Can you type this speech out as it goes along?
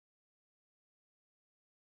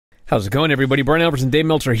How's it going, everybody? Bryan, Alvarez, and Dave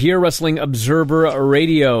Meltzer here, Wrestling Observer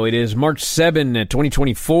Radio. It is March 7,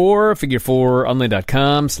 2024,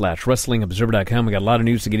 figure4online.com/wrestlingobserver.com. We got a lot of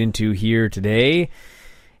news to get into here today.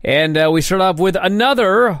 And we start off with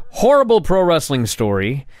another horrible pro wrestling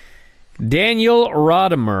story. Daniel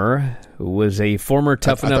Rodimer, who was a former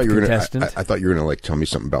Tough Enough contestant. I thought you were going to tell me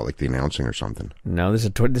something about the announcing or something. No, this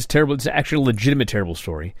is terrible. It's actually a legitimate terrible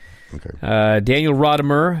story. Okay. Daniel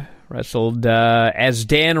Rodimer wrestled as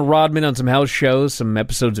Dan Rodman on some house shows, some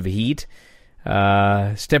episodes of Heat.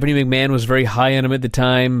 Stephanie McMahon was very high on him at the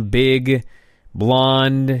time. Big,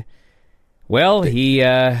 blonde. Well, he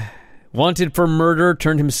wanted for murder,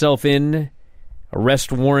 turned himself in,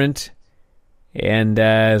 arrest warrant, and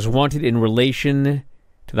is wanted in relation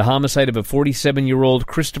to the homicide of a 47-year-old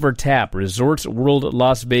Christopher Tapp, Resorts World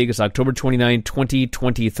Las Vegas, October 29,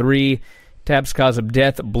 2023. Tapp's cause of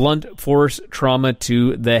death, blunt force trauma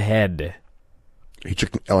to the head. He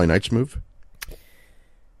took an LA Knight's move? I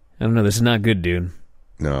don't know. This is not good, dude.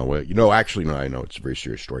 No, well, actually, no, I know. It's a very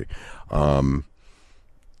serious story. Daniel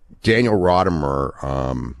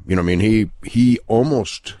Rodimer, he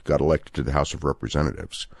almost got elected to the House of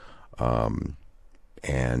Representatives.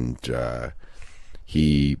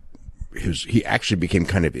 He actually became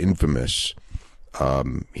kind of infamous.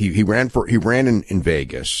 He ran in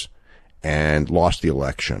Vegas and lost the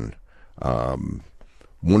election.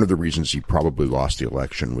 One of the reasons he probably lost the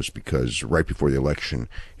election was because right before the election,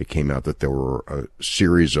 it came out that there were a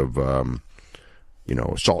series of,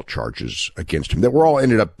 assault charges against him that were all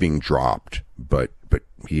ended up being dropped. But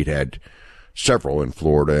he'd had several in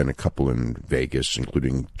Florida and a couple in Vegas,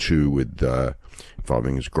 including two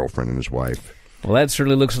involving his girlfriend and his wife. Well, that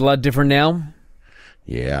certainly looks a lot different now.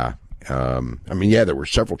 Yeah. There were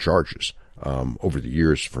several charges over the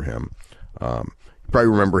years for him. You probably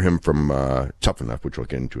remember him from Tough Enough, which we'll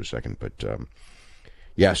get into in a second. But, so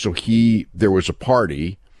there was a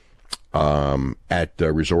party at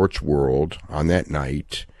Resorts World on that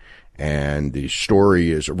night. And the story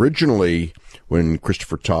is originally when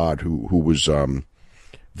Christopher Todd, who was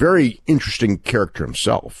very interesting character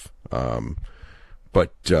himself, because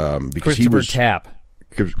Christopher Tapp.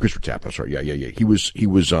 Christopher Tapp, I'm sorry. Yeah.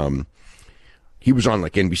 He was on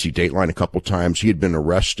like NBC Dateline a couple times. He had been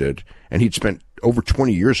arrested and he'd spent over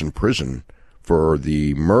 20 years in prison for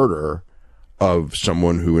the murder of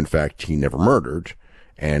someone who, in fact, he never murdered.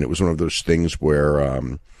 And it was one of those things where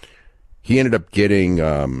he ended up getting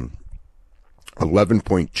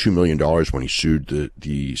 $11.2 million when he sued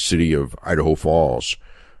the city of Idaho Falls,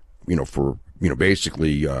 for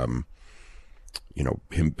basically him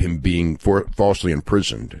being falsely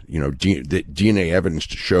imprisoned. The DNA evidence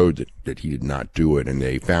showed that he did not do it, and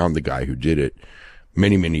they found the guy who did it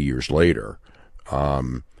many, many years later.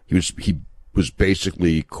 He was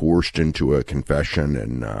basically coerced into a confession,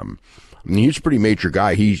 and he's a pretty major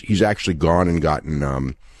guy. He's actually gone and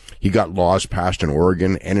gotten he got laws passed in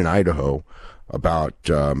Oregon and in Idaho about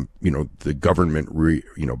the government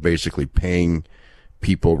basically paying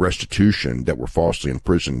people restitution that were falsely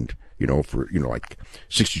imprisoned. For like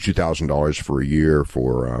 $62,000 for a year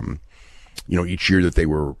for each year that they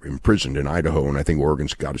were imprisoned in Idaho, and I think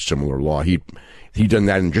Oregon's got a similar law. He'd done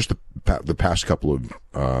that in just the past couple of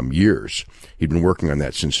years. He'd been working on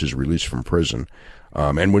that since his release from prison,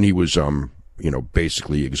 and when he was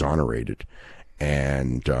basically exonerated,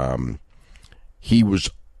 and he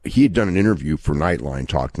had done an interview for Nightline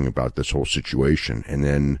talking about this whole situation, and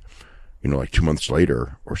then, like 2 months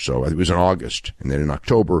later or so, it was in August, and then in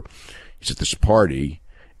October, he's at this party,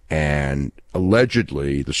 and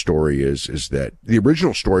allegedly the story is that the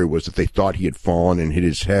original story was that they thought he had fallen and hit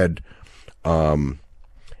his head, and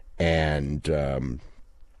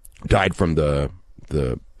died from the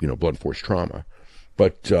blunt force trauma,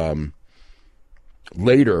 but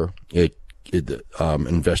later the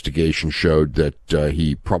investigation showed that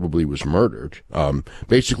he probably was murdered.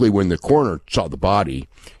 Basically, when the coroner saw the body,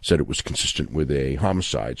 said it was consistent with a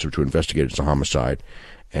homicide, so to investigate it's a homicide.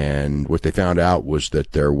 And what they found out was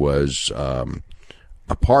that there was a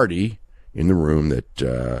party in the room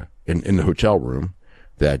that in the hotel room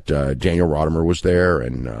that Daniel Rodimer was there,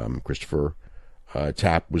 and Christopher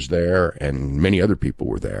Tapp was there, and many other people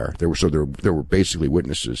were there. There were basically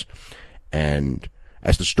witnesses, and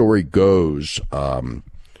as the story goes,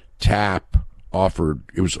 Tapp offered,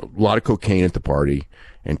 it was a lot of cocaine at the party,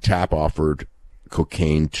 and Tapp offered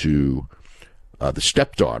cocaine to the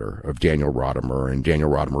stepdaughter of Daniel Rodimer, and Daniel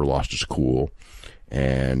Rodimer lost his cool,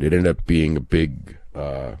 and it ended up being a big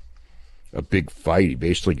fight. He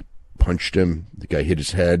basically punched him. The guy hit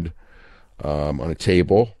his head on a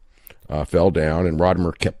table. fell down, and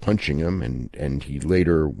Rodimer kept punching him, and he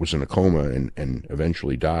later was in a coma and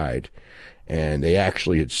eventually died. And they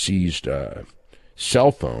actually had seized a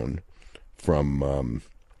cell phone from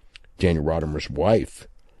Daniel Rodimer's wife.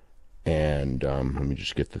 And let me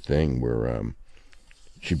just get the thing where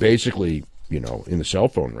she basically, in the cell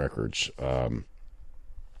phone records,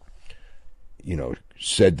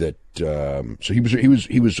 said that so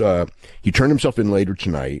he turned himself in earlier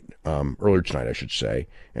tonight, I should say,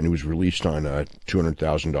 and he was released on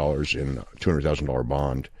 $200,000 in $200,000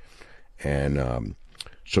 bond. And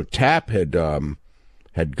so Tapp had gotten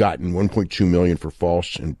 $1.2 million for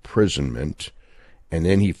false imprisonment, and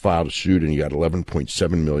then he filed a suit and he got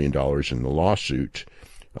 $11.7 million in the lawsuit,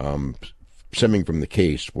 stemming from the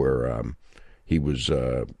case where he was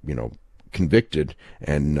convicted,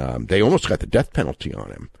 and they almost got the death penalty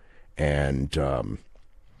on him. And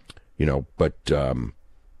he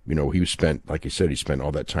spent, like I said, he spent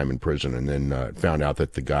all that time in prison, and then found out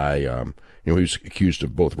that the guy, he was accused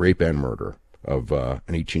of both rape and murder of an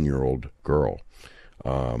 18-year-old girl.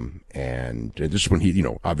 And this is when he,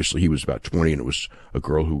 obviously he was about 20, and it was a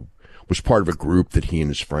girl who was part of a group that he and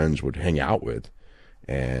his friends would hang out with.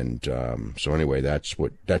 And so anyway, that's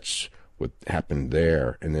what happened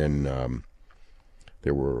there. And then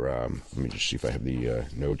there were, let me just see if I have the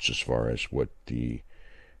notes as far as what the,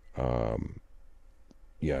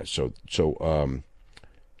 his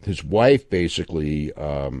wife basically,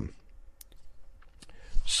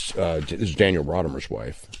 this is Daniel Rodimer's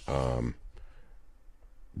wife,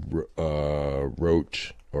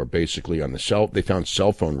 wrote, or basically on they found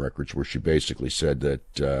cell phone records where she basically said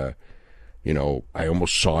that, I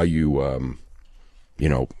almost saw you,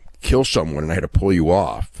 kill someone and I had to pull you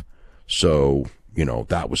off. So,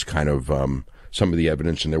 that was kind of some of the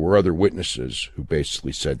evidence. And there were other witnesses who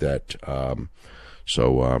basically said that.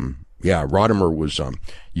 Rodimer was,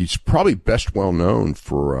 he's probably best well known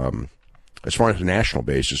for, as far as the national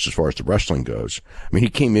basis, as far as the wrestling goes. I mean, he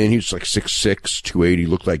came in, he was like 6'6", 280,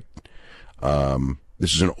 looked like,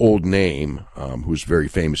 this is an old name, who was very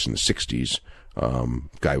famous in the 60s.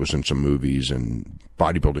 Guy was in some movies and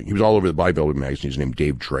bodybuilding. He was all over the bodybuilding magazines, named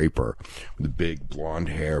Dave Draper, with the big blonde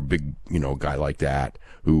hair, big, guy like that,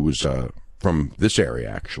 who was, from this area,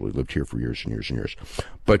 actually, lived here for years and years and years.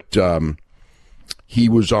 But, he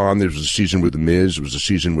was on, there was a season with The Miz, it was a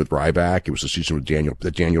season with Ryback, it was a season with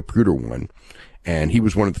Daniel Pruder one, and he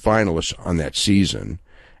was one of the finalists on that season,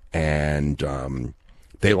 and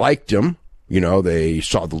they liked him, they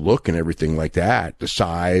saw the look and everything like that, the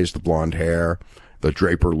size, the blonde hair, the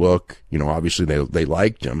Draper look, obviously they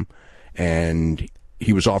liked him, and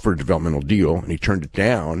he was offered a developmental deal, and he turned it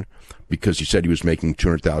down because he said he was making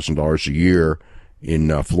 $200,000 a year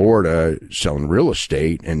in Florida selling real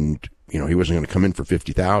estate, and he wasn't going to come in for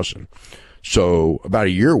 $50,000. So about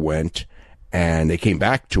a year went, and they came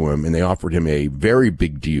back to him, and they offered him a very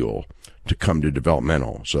big deal to come to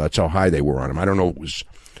developmental. So that's how high they were on him. I don't know if it was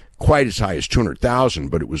quite as high as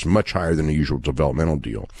 $200,000, but it was much higher than the usual developmental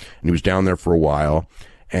deal. And he was down there for a while,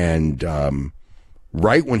 and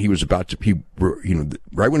right when he was about to be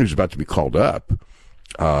called up,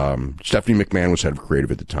 Stephanie McMahon was head of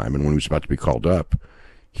creative at the time, and when he was about to be called up,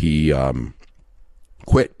 he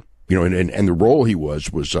quit. And the role he was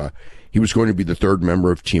he was going to be the third member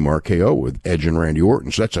of Team RKO with Edge and Randy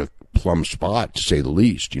Orton. So that's a plum spot, to say the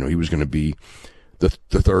least. He was going to be the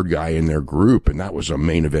third guy in their group, and that was a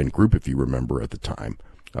main event group, if you remember, at the time,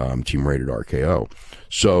 Team Rated RKO.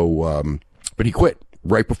 So, but he quit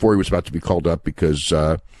right before he was about to be called up because,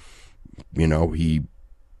 he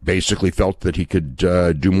basically felt that he could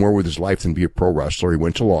do more with his life than be a pro wrestler. He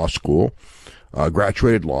went to law school,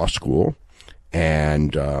 graduated law school,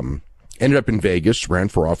 and ended up in Vegas, ran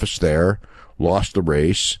for office there, lost the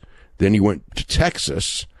race. Then he went to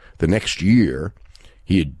Texas the next year.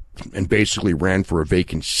 And basically ran for a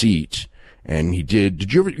vacant seat. And he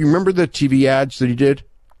did you remember the TV ads that he did?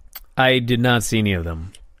 I did not see any of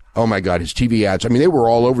them. Oh my God, his TV ads. I mean, they were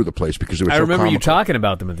all over the place because it was I remember comical. You talking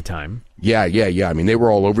about them at the time. Yeah. I mean, they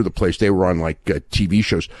were all over the place. They were on like TV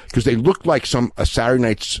shows because they looked like a Saturday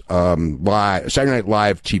Night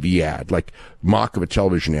Live TV ad, like mock of a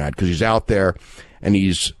television ad, because he's out there and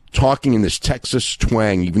he's talking in this Texas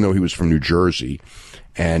twang, even though he was from New Jersey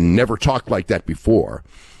and never talked like that before.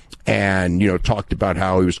 And, talked about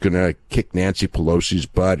how he was going to kick Nancy Pelosi's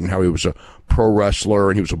butt and how he was a pro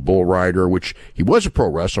wrestler and he was a bull rider, which he was a pro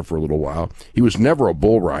wrestler for a little while. He was never a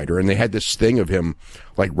bull rider. And they had this thing of him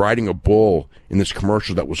like riding a bull in this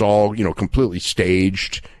commercial that was all, completely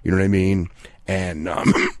staged. You know what I mean? And,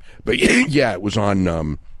 but yeah, it was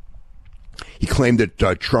on, he claimed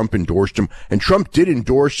that Trump endorsed him, and Trump did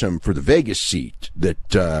endorse him for the Vegas seat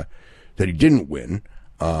that that he didn't win.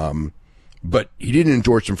 But he didn't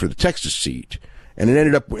endorse him for the Texas seat. And it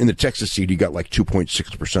ended up in the Texas seat, he got like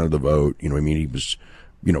 2.6% of the vote. You know, I mean, he was,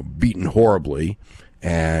 you know, beaten horribly.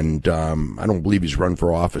 And I don't believe he's run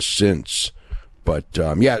for office since. But,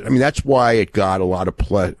 yeah, I mean, that's why it got a lot of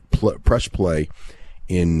press play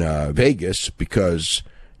in Vegas, because,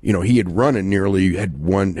 you know, he had run and nearly had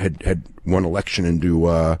won election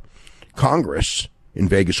into Congress in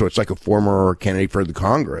Vegas. So it's like a former candidate for the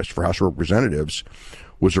Congress, for House of Representatives,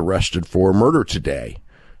 was arrested for murder today.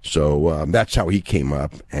 So that's how he came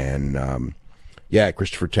up. And, yeah,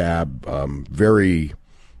 Christopher Tabb, very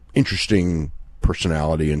interesting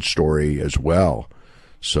personality and story as well.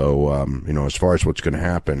 So, you know, as far as what's going to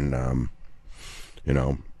happen, you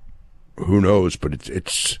know, who knows? But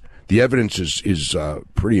it's the evidence is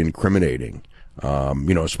pretty incriminating,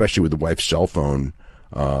 you know, especially with the wife's cell phone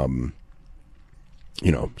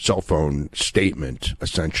statement,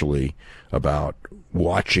 essentially, about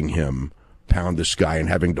watching him pound this guy and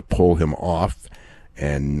having to pull him off.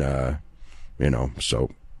 And, you know,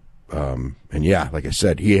 so, and yeah, like I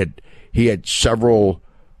said, he had several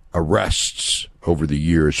arrests over the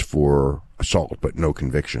years for assault, but no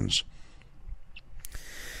convictions.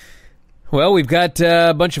 Well, we've got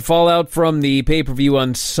a bunch of fallout from the pay-per-view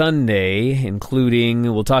on Sunday,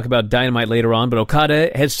 including, we'll talk about Dynamite later on, but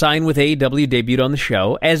Okada has signed with AEW, debuted on the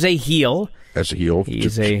show as a heel. As a heel.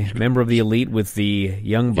 He's a member of the Elite with the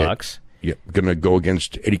Young Bucks. Yeah, going to go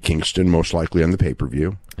against Eddie Kingston, most likely on the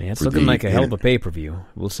pay-per-view. Yeah, it's looking like a hell of a pay-per-view.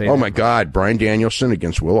 We'll say my God, Bryan Danielson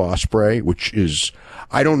against Will Ospreay, which is,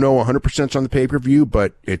 I don't know 100% on the pay-per-view,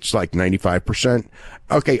 but it's like 95%.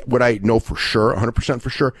 Okay, what I know for sure, 100%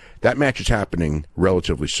 for sure, that match is happening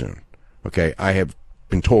relatively soon. Okay, I have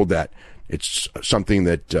been told that it's something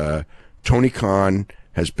that Tony Khan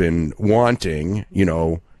has been wanting. You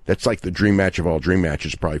know, that's like the dream match of all dream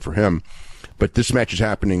matches, probably for him. But this match is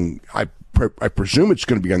happening, I presume it's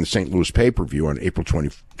going to be on the St. Louis pay-per-view on April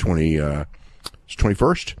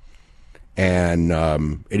 21st. And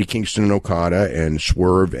Eddie Kingston and Okada and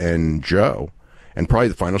Swerve and Joe. And probably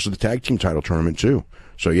the finals of the tag team title tournament, too.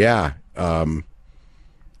 So, yeah,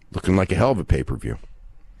 looking like a hell of a pay-per-view.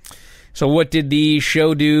 So what did the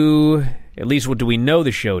show do, at least what do we know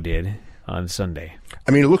the show did on Sunday?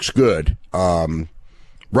 I mean, it looks good.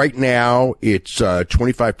 Right now, it's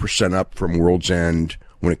 25% up from World's End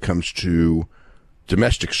when it comes to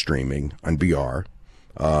domestic streaming on BR,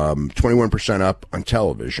 21% up on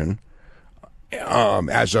television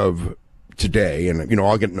as of today. And, you know,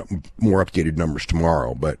 I'll get more updated numbers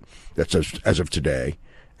tomorrow, but that's as of today.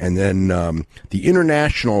 And then the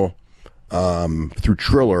international through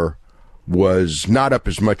Triller was not up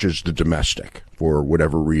as much as the domestic for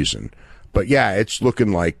whatever reason. But, yeah, it's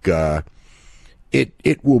looking like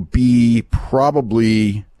it will be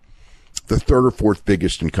probably the third or fourth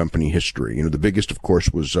biggest in company history. You know, the biggest, of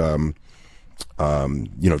course, was, you know,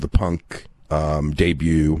 the Punk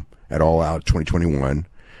debut at All Out 2021.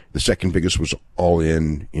 The second biggest was All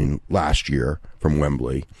In last year from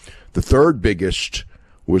Wembley. The third biggest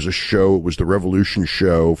was the Revolution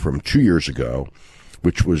show from 2 years ago,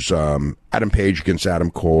 which was Adam Page against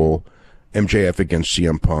Adam Cole, MJF against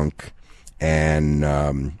CM Punk, and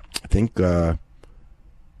I think...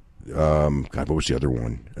 God, what was the other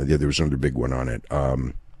one? There was another big one on it.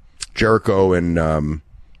 Jericho and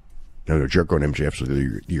Jericho and MJF was the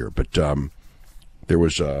other year, but there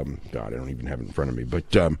was God, I don't even have it in front of me.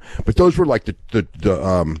 But those were like the I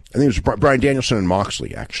think it was Bryan Danielson and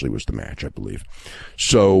Moxley actually was the match, I believe.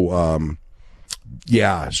 So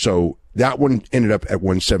yeah, so that one ended up at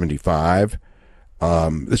 175.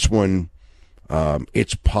 This one,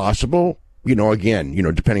 it's possible. You know, again, you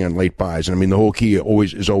know, depending on late buys. And I mean, the whole key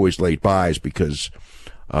is always late buys because,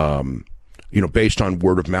 you know, based on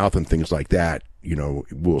word of mouth and things like that, you know,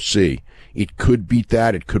 we'll see. It could beat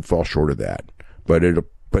that. It could fall short of that. But it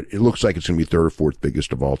looks like it's going to be third or fourth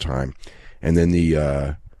biggest of all time. And then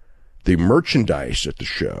the merchandise at the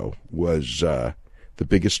show was, the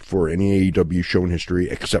biggest for any AEW show in history,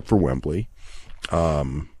 except for Wembley.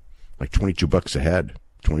 Like $22 a head.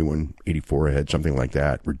 21.84 a head, something like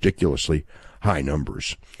that. Ridiculously high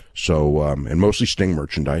numbers. So, and mostly Sting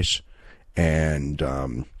merchandise. And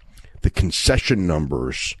the concession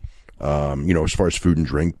numbers, you know, as far as food and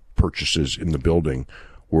drink purchases in the building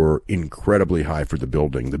were incredibly high for the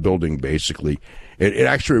building. The building basically, it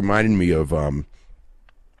actually reminded me of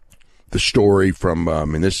the story from,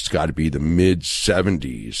 and this has got to be the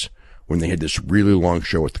mid-'70s, when they had this really long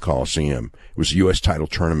show at the Coliseum. It was a U.S. title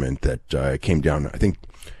tournament that came down, I think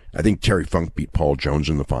Terry Funk beat Paul Jones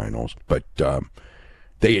in the finals, but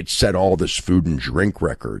they had set all this food and drink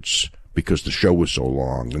records because the show was so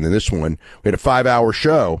long. And then this one, we had a 5-hour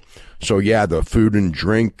show. So yeah, the food and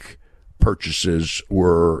drink purchases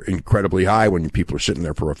were incredibly high when people are sitting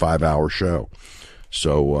there for a 5-hour show.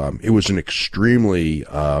 So it was an extremely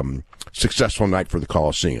successful night for the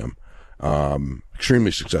Coliseum.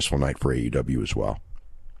 Extremely successful night for AEW as well.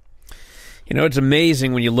 You know, it's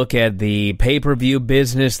amazing when you look at the pay-per-view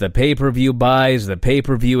business, the pay-per-view buys, the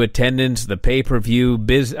pay-per-view attendance, the pay-per-view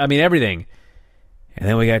everything. And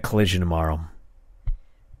then we got Collision tomorrow.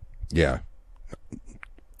 Yeah.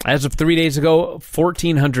 As of 3 days ago,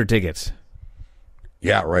 1,400 tickets.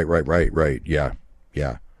 Yeah, right. Yeah.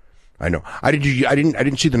 I know. I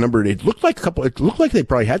didn't see the number. It looked like they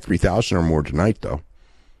probably had 3,000 or more tonight, though.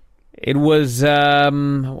 It was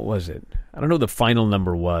what was it? I don't know what the final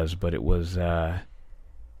number was, but it was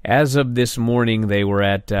as of this morning they were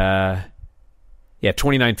at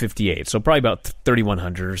 2,958. So probably about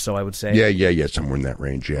 3,100 or so, I would say. Yeah, somewhere in that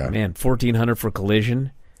range. Yeah. Man, 1,400 for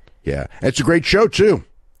Collision. Yeah, it's a great show too.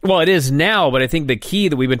 Well, it is now, but I think the key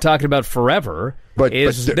that we've been talking about forever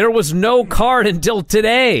is there was no card until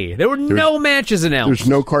today. There were no matches announced. There's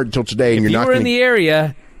no card until today, and if you're not were in the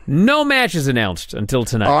area. No matches announced until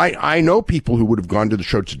tonight. I know people who would have gone to the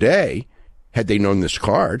show today had they known this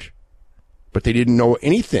card, but they didn't know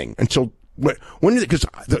anything until when. Because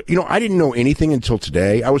I didn't know anything until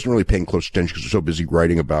today. I wasn't really paying close attention because I was so busy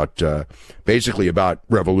writing about basically about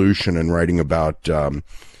Revolution and writing about Paul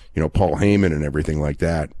Heyman and everything like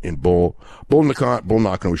that. And Bull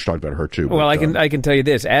Nakano, we should talk about her too. Well, but, I can tell you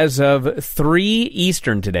this: as of 3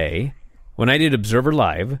 Eastern today, when I did Observer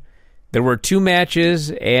Live, there were 2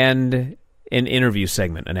 matches and an interview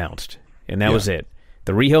segment announced, and that was it.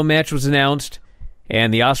 The Riho match was announced,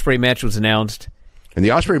 and the Ospreay match was announced. And the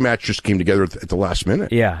Ospreay match just came together at the last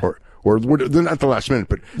minute. Yeah. Or not the last minute,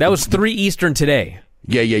 but... That was 3 Eastern today.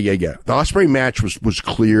 Yeah. The Ospreay match was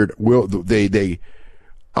cleared. Ospreay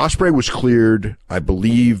was cleared, I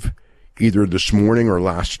believe, either this morning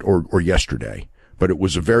or yesterday. But it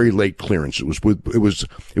was a very late clearance. It was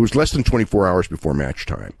less than 24 hours before match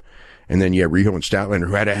time. And then, Riho and Statlander,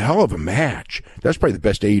 who had a hell of a match. That's probably the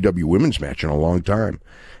best AEW women's match in a long time.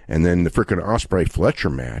 And then the frickin' Ospreay-Fletcher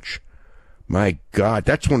match. My God,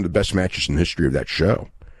 that's one of the best matches in the history of that show.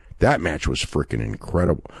 That match was frickin'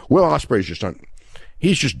 incredible. Will Ospreay's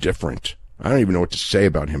he's just different. I don't even know what to say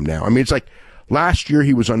about him now. I mean, it's like last year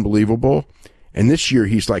he was unbelievable, and this year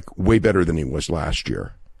he's like way better than he was last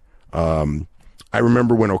year. I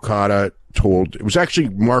remember when Okada it was actually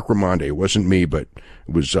Mark Raimondi. It wasn't me, but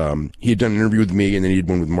it was, he had done an interview with me and then he had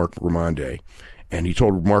one with Mark Raimondi. And he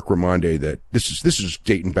told Mark Raimondi that this is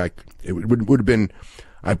dating back, it would have been,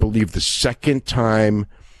 I believe, the second time,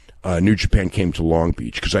 New Japan came to Long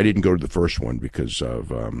Beach, because I didn't go to the first one because of,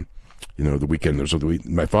 the weekend.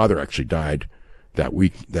 My father actually died that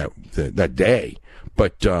week, that day.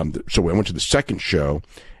 But, so I went to the second show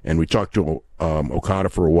and we talked to, Okada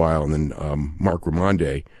for a while, and then, Mark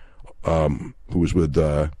Raimondi, who was with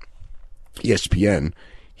ESPN,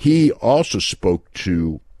 he also spoke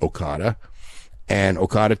to Okada, and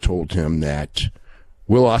Okada told him that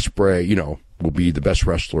Will Ospreay, will be the best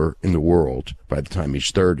wrestler in the world by the time he's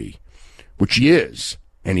 30, which he is,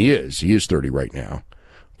 and he is 30 right now.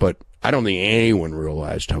 But I don't think anyone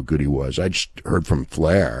realized how good he was. I just heard from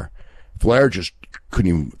Flair. Flair just couldn't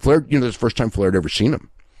even, this is the first time Flair had ever seen him.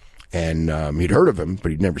 And he'd heard of him,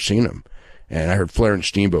 but he'd never seen him. And I heard Flair and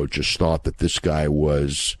Steamboat just thought that this guy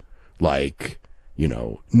was like,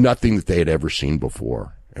 nothing that they had ever seen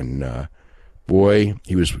before. And boy,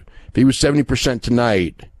 if he was 70%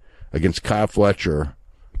 tonight against Kyle Fletcher,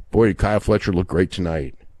 boy, did Kyle Fletcher look great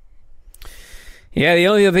tonight. Yeah, the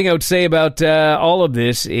only other thing I would say about all of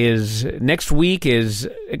this is next week is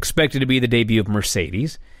expected to be the debut of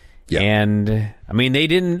Mercedes. Yeah. And, I mean, they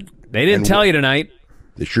didn't tell you tonight.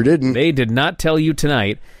 They sure didn't. They did not tell you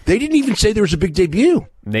tonight. They didn't even say there was a big debut.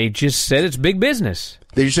 They just said it's big business.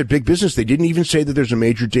 They just said big business. They didn't even say that there's a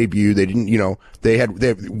major debut. They didn't, they have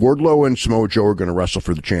Wardlow and Samoa Joe are going to wrestle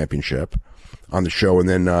for the championship on the show, and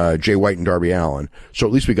then Jay White and Darby Allin. So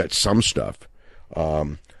at least we got some stuff.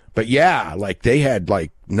 But yeah, like they had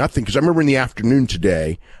like nothing. Because I remember in the afternoon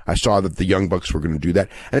today, I saw that the Young Bucks were going to do that.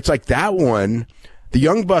 And it's like that one, the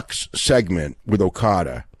Young Bucks segment with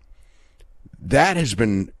Okada, that has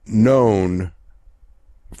been known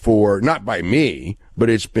for, not by me, but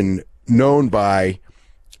it's been known by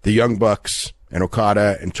the Young Bucks and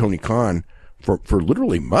Okada and Tony Khan for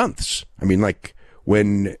literally months. I mean, like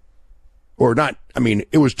it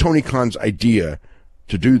was Tony Khan's idea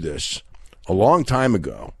to do this a long time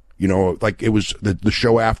ago. Like it was the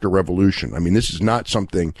show after Revolution. I mean, this is not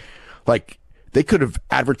something like they could have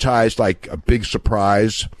advertised like a big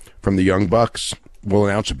surprise from the Young Bucks will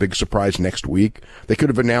announce a big surprise next week. They could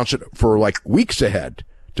have announced it for like weeks ahead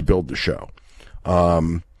to build the show.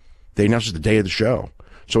 They announced it the day of the show.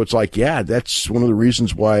 So it's like, yeah, that's one of the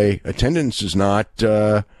reasons why attendance is not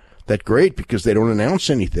that great, because they don't announce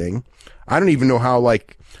anything. I don't even know how,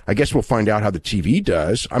 like, I guess we'll find out how the TV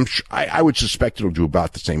does. I would suspect it'll do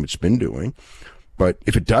about the same it's been doing. But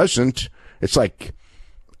if it doesn't, it's like,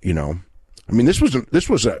 you know, I mean, this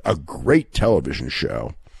was a great television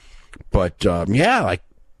show. But, yeah, I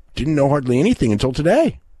didn't know hardly anything until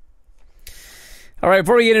today. All right,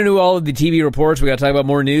 before we get into all of the TV reports, we got to talk about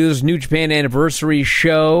more news. New Japan Anniversary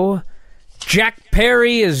Show. Jack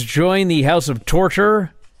Perry has joined the House of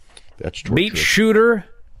Torture. That's torture. Beat Shooter.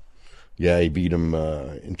 Yeah, he beat him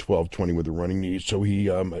in 12-20 with a running knee, so he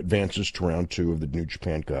advances to round 2 of the New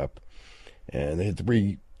Japan Cup. And they had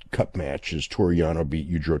 3 cup matches. Toru Yano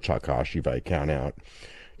beat Yujiro Takahashi by a count out.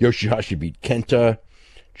 Yoshihashi beat Kenta.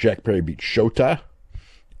 Jack Perry beat Shota.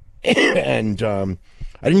 And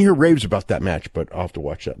I didn't hear raves about that match, but I'll have to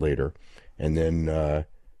watch that later. And then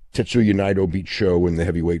Tetsuya Naito beat Sho in the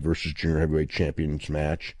heavyweight versus junior heavyweight champions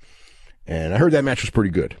match. And I heard that match was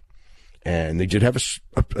pretty good. And they did have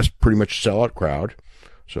a pretty much sellout crowd,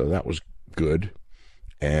 so that was good.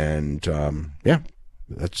 And, yeah,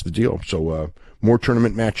 that's the deal. So more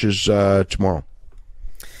tournament matches tomorrow.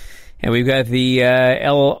 And we've got the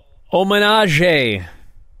El Homenage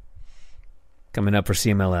coming up for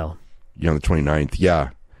CMLL. Yeah, on the 29th. Yeah,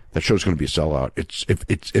 that show's going to be a sellout. I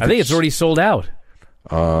think it's already sold out.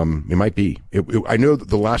 It might be. I know that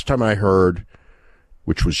the last time I heard,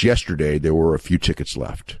 which was yesterday, there were a few tickets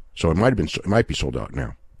left. So it might be sold out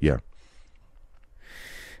now. Yeah.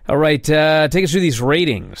 All right, take us through these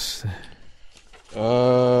ratings.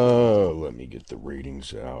 Let me get the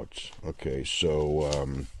ratings out. Okay,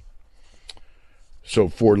 so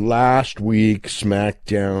for last week,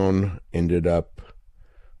 SmackDown ended up,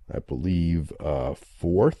 I believe,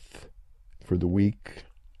 4th for the week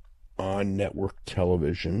on network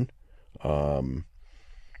television.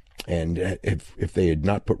 And if they had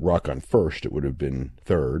not put Rock on first, it would have been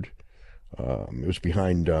 3rd. It was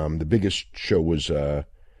behind, the biggest show was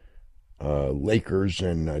Lakers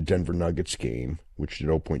and Denver Nuggets game, which did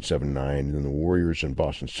 0.79, and then the Warriors and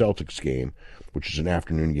Boston Celtics game, which is an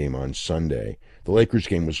afternoon game on Sunday. The Lakers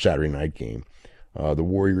game was a Saturday night game. The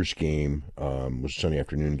Warriors game was a Sunday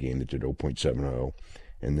afternoon game that did 0.70,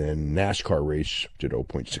 and then NASCAR race did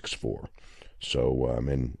 0.64. So,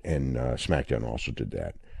 and SmackDown also did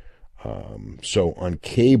that. So on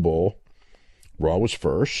cable, Raw was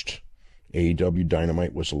 1st. AEW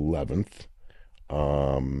Dynamite was 11th.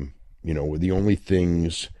 The only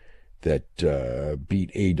things that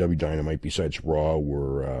beat AEW Dynamite besides Raw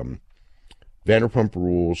were Vanderpump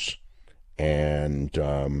Rules and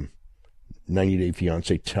 90 Day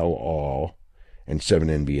Fiancé Tell All and 7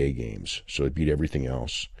 NBA games. So it beat everything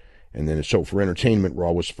else. And then, so for entertainment,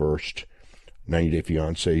 Raw was 1st. 90 Day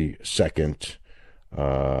Fiancé 2nd.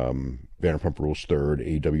 Vanderpump Rules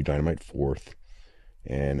 3rd, AEW Dynamite 4th,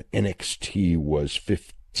 and NXT was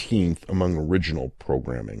 15th among original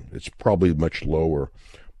programming. It's probably much lower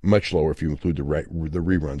if you include the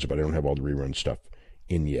reruns, but I don't have all the rerun stuff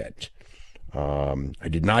in yet. I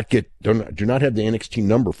do not have the NXT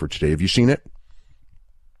number for today. Have you seen it?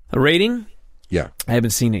 A rating? Yeah. I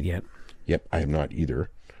haven't seen it yet. Yep, I have not either.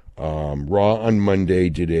 Raw on Monday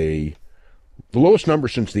did the lowest number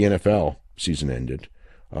since the NFL season ended.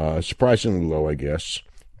 Surprisingly low, I guess,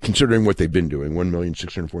 considering what they've been doing,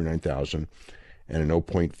 1,649,000 and an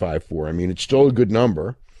 0.54. I mean, it's still a good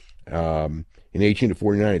number. In 18 to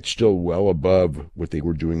 49, it's still well above what they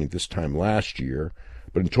were doing at this time last year.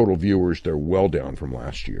 But in total viewers, they're well down from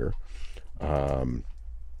last year. Raw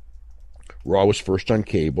was 1st on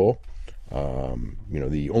cable.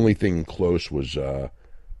 The only thing close was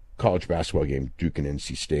college basketball game, Duke and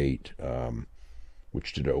NC State,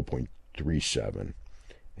 which did 0.37.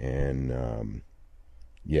 And,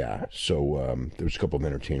 so there was a couple of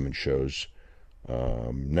entertainment shows,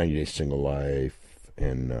 90 Day Single Life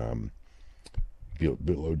and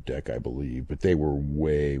Below Deck, I believe, but they were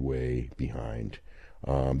way, way behind.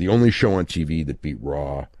 The only show on TV that beat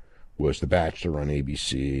Raw was The Bachelor on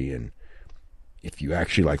ABC, and if you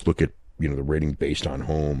actually look at, the rating based on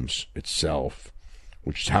homes itself,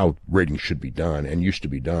 which is how ratings should be done and used to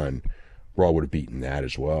be done, Raw would have beaten that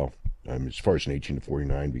as well. As far as an 18 to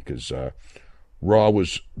 49, because Raw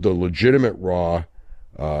was the legitimate Raw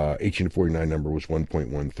 18 to 49 number was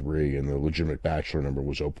 1.13, and the legitimate Bachelor number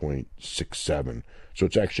was 0.67. So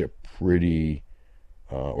it's actually a pretty,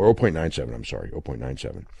 or 0.97, I'm sorry,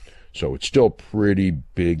 0.97. So it's still a pretty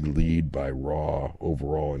big lead by Raw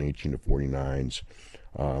overall in 18 to 49s.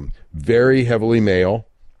 Very heavily male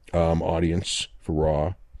audience for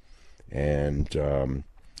Raw. And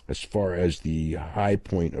as far as the high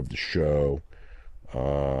point of the show,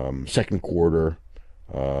 second quarter,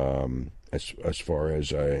 as far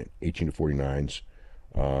as 18 to 49s,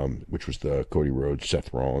 which was the Cody Rhodes,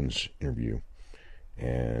 Seth Rollins interview.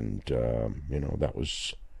 And, that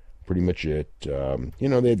was pretty much it. They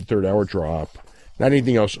had the third hour drop. Not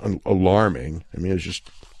anything else alarming. I mean, it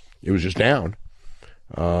was just down.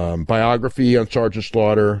 Biography on Sergeant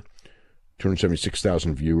Slaughter,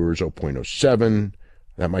 276,000 viewers, 0.07.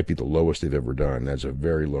 That might be the lowest they've ever done. That's a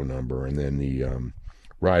very low number. And then the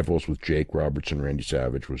Rivals with Jake Robertson, Randy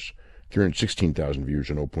Savage was 316,000 viewers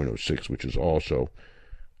and 0.06, which is also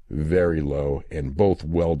very low, and both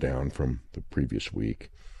well down from the previous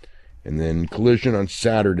week. And then Collision on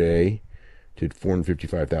Saturday did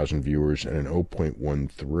 455,000 viewers and an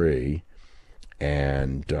 0.13.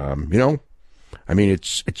 And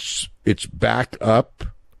it's back up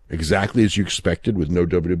exactly as you expected, with no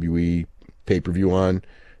WWE pay-per-view on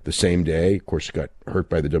the same day. Of course, it got hurt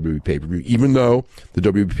by the WWE pay-per-view, even though the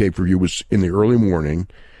WWE pay-per-view was in the early morning.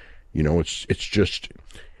 It's just,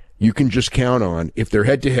 you can just count on, if they're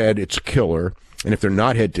head-to-head, it's a killer. And if they're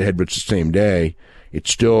not head-to-head, but it's the same day, it's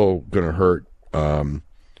still going to hurt,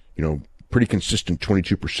 pretty consistent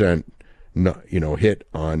 22%, hit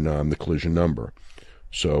on the Collision number.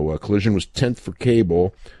 So Collision was 10th for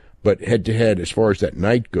cable, but head-to-head, as far as that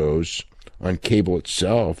night goes, on cable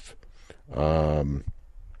itself,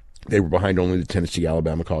 they were behind only the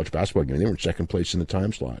Tennessee-Alabama college basketball game. They were in second place in the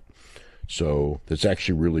time slot. So that's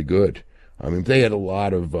actually really good. I mean, they had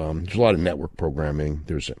there's a lot of network programming.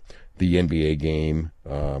 There's the NBA game,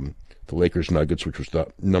 the Lakers Nuggets, which was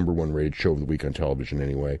the number one rated show of the week on television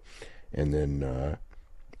anyway. And then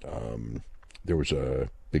there was a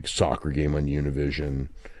big soccer game on Univision.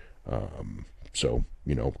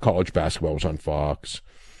 College basketball was on Fox.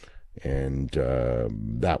 And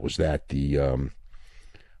that was that.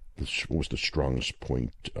 What was the strongest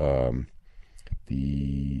point?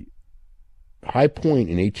 The high point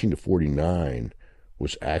in 18 to 49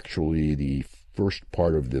 was actually the first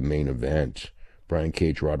part of the main event. Brian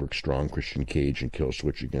Cage, Roderick Strong, Christian Cage, and Kill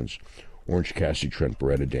Switch against Orange Cassidy, Trent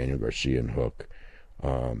Beretta, Daniel Garcia, and Hook.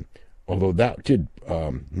 Although that did,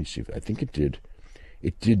 let me see, I think it did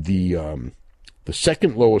the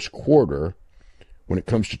second lowest quarter when it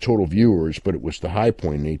comes to total viewers, but it was the high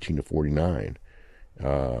point in 18 to 49.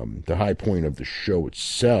 The high point of the show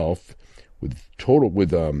itself, with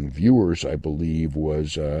viewers, I believe,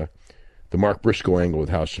 was the Mark Briscoe angle with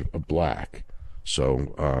House of Black.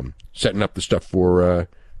 So setting up the stuff for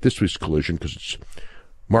this week's Collision, because it's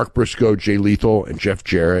Mark Briscoe, Jay Lethal, and Jeff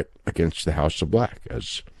Jarrett against the House of Black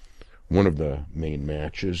as one of the main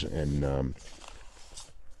matches. And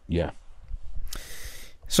yeah.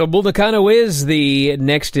 So Bull Nakano is the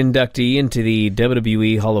next inductee into the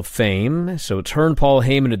WWE Hall of Fame. So it's her and Paul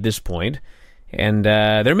Heyman at this point. And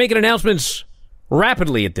they're making announcements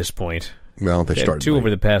rapidly at this point. Well, they started two over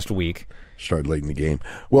the past week. Started late in the game.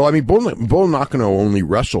 Well, I mean, Bull Nakano only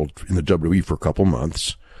wrestled in the WWE for a couple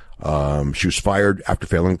months. She was fired after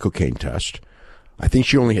failing a cocaine test. I think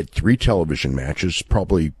she only had 3 television matches,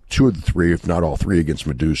 probably 2 of the 3, if not all 3, against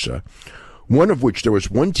Medusa. One of which, there was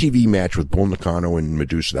one TV match with Bull Nakano and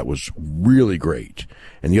Medusa that was really great,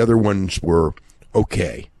 and the other ones were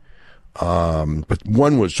okay. But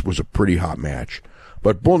one was a pretty hot match.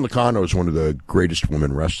 But Bull Nakano is one of the greatest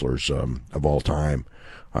women wrestlers of all time.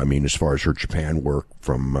 I mean, as far as her Japan work,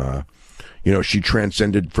 from she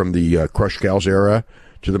transcended from the Crush Gals era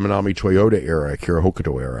to the Manami Toyota era, Akira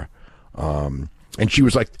Hokuto era, and she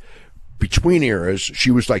was like, between eras,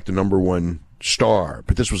 she was like the number one star,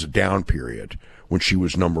 but this was a down period when she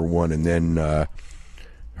was number one. And then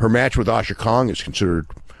her match with Asha Kong is considered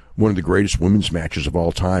one of the greatest women's matches of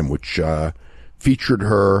all time, which featured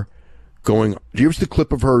her going. Do you ever see the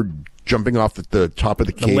clip of her jumping off at the top of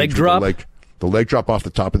the cage? The leg drop? The leg drop off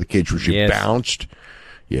the top of the cage where she bounced.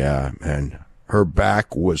 Yeah, and her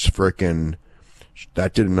back was frickin'.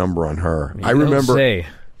 That did a number on her. I remember.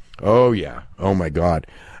 Oh, yeah. Oh, my God.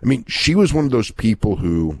 I mean, she was one of those people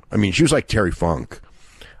who, she was like Terry Funk.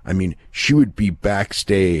 I mean, she would be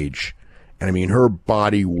backstage, and her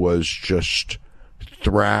body was just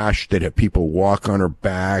thrashed. They'd have people walk on her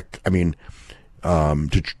back. To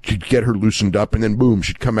get her loosened up, and then boom,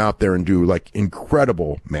 she'd come out there and do like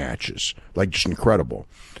incredible matches, like just incredible.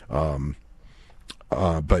 But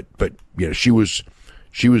yeah, she was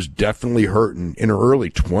definitely hurting in her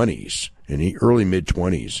early 20s. In the early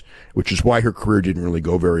mid-20s, which is why her career didn't really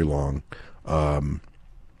go very long. And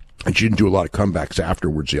she didn't do a lot of comebacks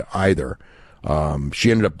afterwards either. She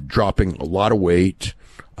ended up dropping a lot of weight.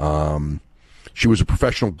 She was a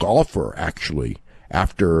professional golfer, actually,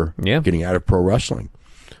 after getting out of pro wrestling.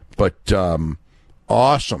 But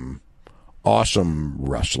awesome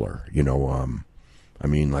wrestler.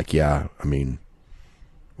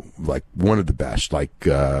 Like one of the best. Like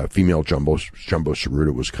female Jumbo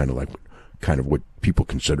Tsuruta was kind of what people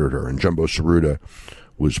considered her, and Jumbo Tsuruta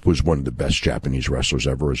was one of the best Japanese wrestlers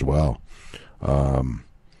ever as well.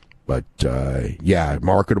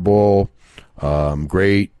 Marketable,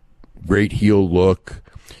 great heel look.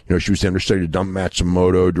 She was the understudy to Dump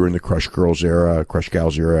Matsumoto during the Crush Gals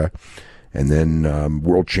era, and then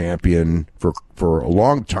world champion for a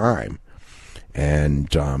long time.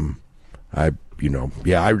 And I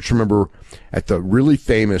just remember at the really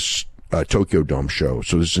famous Tokyo Dome show,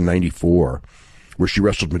 so this is in 94, where she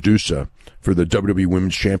wrestled Medusa for the WWE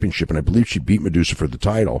Women's Championship, and I believe she beat Medusa for the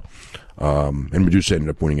title, and Medusa ended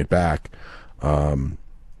up winning it back. I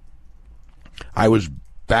was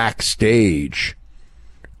backstage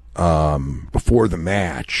before the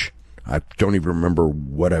match. I don't even remember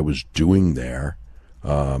what I was doing there,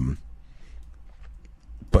 but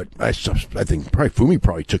I think probably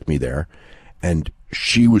Fumi took me there, and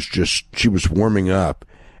she was warming up,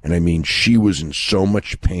 and she was in so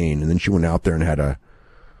much pain, and then she went out there and had a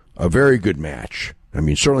very good match.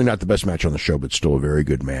 Certainly not the best match on the show, but still a very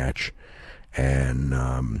good match. And,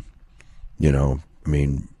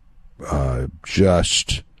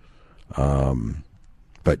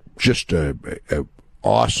 just a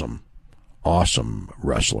awesome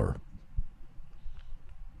wrestler.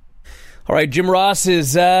 All right, Jim Ross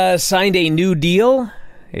has signed a new deal.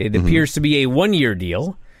 It appears to be a 1-year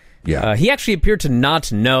deal. Yeah. He actually appeared to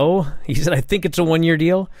not know. He said, I think it's a 1-year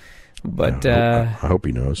deal. But I hope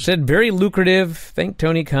he knows. Said very lucrative. Thank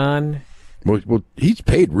Tony Khan. Well, he's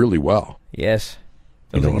paid really well. Yes.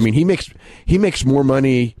 He makes more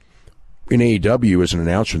money in AEW as an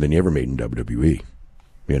announcer than he ever made in WWE.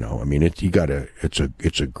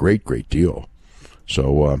 It's a great deal.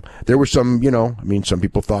 So there were some, some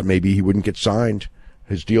people thought maybe he wouldn't get signed.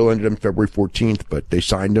 His deal ended on February 14th, but they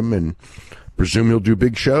signed him and presume he'll do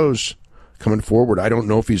big shows coming forward. I don't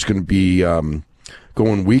know if he's going to be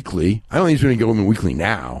going weekly. I don't think he's going to go weekly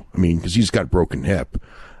now. Because he's got a broken hip,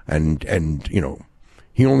 and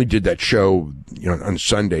he only did that show on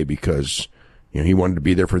Sunday because he wanted to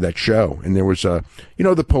be there for that show. And there was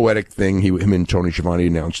the poetic thing. Him and Tony Schiavone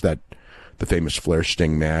announced that the famous Flair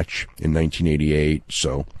Sting match in 1988.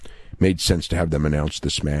 So it made sense to have them announce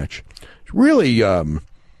this match. It's really, that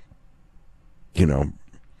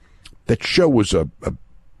show was a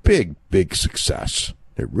big success.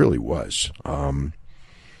 It really was.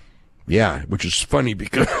 Which is funny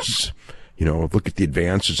because, look at the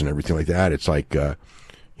advances and everything like that. It's like, I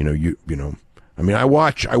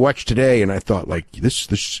watched today and I thought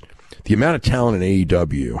the amount of talent in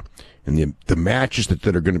AEW and the matches that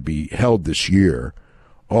are going to be held this year,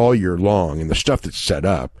 all year long, and the stuff that's set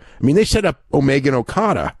up. They set up Omega and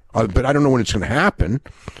Okada, but I don't know when it's going to happen,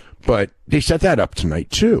 but they set that up tonight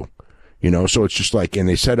too, so it's just and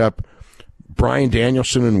they set up Bryan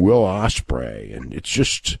Danielson and Will Ospreay, and it's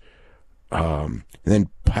just, and then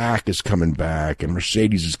Pac is coming back, and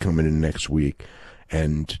Mercedes is coming in next week,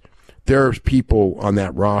 and there's people on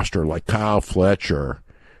that roster like Kyle Fletcher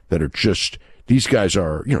that are just, these guys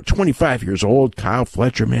are, 25 years old. Kyle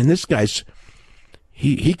Fletcher, man, this guy's,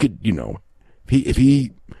 he could, if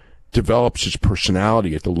he develops his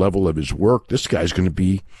personality at the level of his work, this guy's going to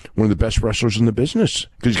be one of the best wrestlers in the business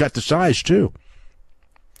because he's got the size too.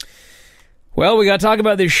 Well, we got to talk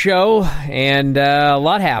about this show, and a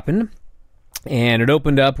lot happened, and it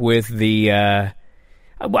opened up with the, I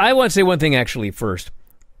want to say one thing actually first.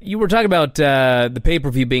 You were talking about the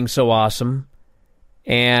pay-per-view being so awesome,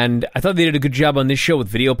 and I thought they did a good job on this show with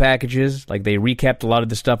video packages, like they recapped a lot of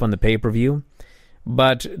the stuff on the pay-per-view,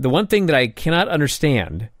 but the one thing that I cannot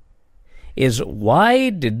understand is why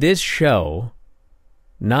did this show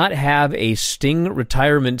not have a Sting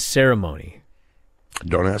retirement ceremony?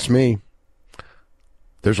 Don't ask me.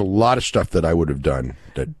 There's a lot of stuff that I would have done.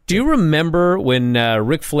 Do you remember when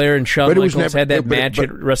Ric Flair and Shawn Michaels had that match at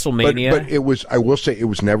WrestleMania? But it was, I will say, it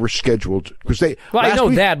was never scheduled because they. Well, I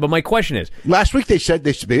know that, but my question is: last week they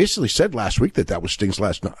basically said last week that was Sting's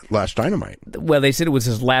last Dynamite. Well, they said it was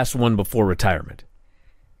his last one before retirement.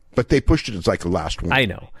 But they pushed it as like the last one. I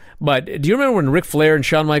know, but do you remember when Ric Flair and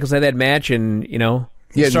Shawn Michaels had that match, and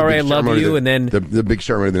Sorry, I Love You, and then the big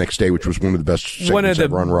ceremony the next day, which was one of the best segments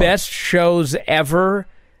ever on Raw. Best shows ever.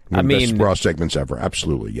 Best Raw segments ever.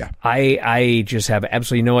 Absolutely, yeah. I just have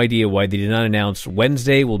absolutely no idea why they did not announce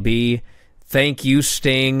Wednesday will be Thank You,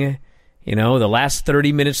 Sting. You know, the last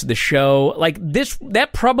 30 minutes of the show, like this,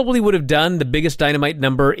 that probably would have done the biggest Dynamite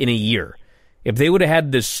number in a year. If they would have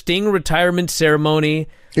had the Sting retirement ceremony,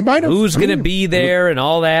 who's going to be there and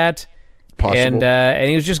all that, possible. And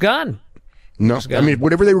he was just gone. No, I mean,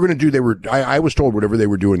 whatever they were going to do, I was told whatever they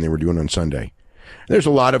were doing on Sunday. There's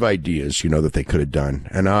a lot of ideas, you know, that they could have done.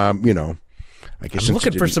 And, you know, I guess I'm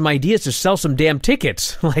looking for some ideas to sell some damn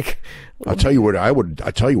tickets. Like, I'll tell you what I would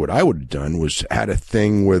have done was had a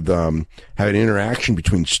thing with, had an interaction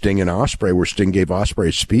between Sting and Ospreay where Sting gave Ospreay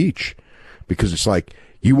a speech, because it's like,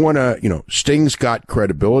 you want to, you know, Sting's got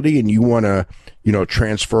credibility and you want to, you know,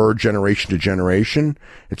 transfer generation to generation.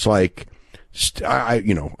 It's like,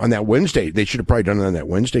 you know, on that Wednesday, they should have probably done it on that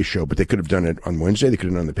Wednesday show, but they could have done it on Wednesday. They could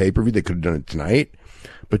have done it on the pay-per-view. They could have done it tonight.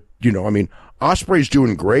 But, you know, I mean, Ospreay's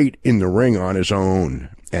doing great in the ring on his own,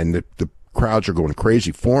 and the crowds are going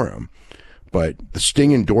crazy for him. But the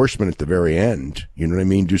Sting endorsement at the very end, you know what I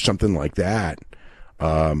mean? Do something like that.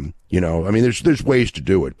 You know, I mean, there's ways to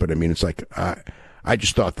do it, but I mean, it's like, I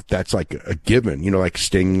just thought that's like a given, you know, like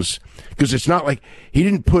Sting's, because it's not like he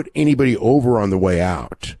didn't put anybody over on the way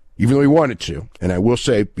out, even though he wanted to. And I will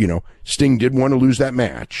say, you know, Sting did want to lose that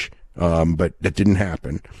match, but that didn't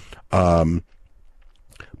happen.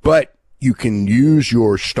 But you can use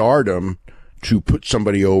your stardom to put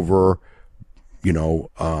somebody over, you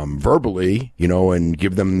know, verbally, you know, and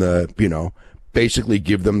give them the, you know, basically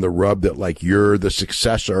give them the rub that, like, you're the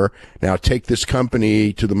successor. Now take this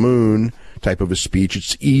company to the moon type of a speech.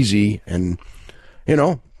 It's easy. And, you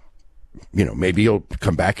know, maybe he'll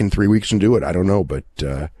come back in 3 weeks and do it. I don't know. But,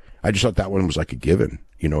 I just thought that one was like a given,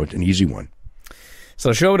 you know, an easy one.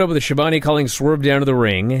 So showed up with a Shibani calling Swerve down to the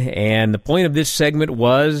ring. And the point of this segment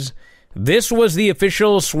was, this was the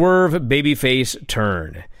official Swerve babyface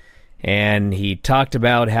turn. And he talked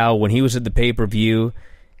about how when he was at the pay-per-view,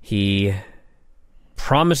 he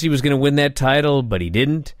promised he was going to win that title, but he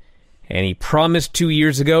didn't. And he promised 2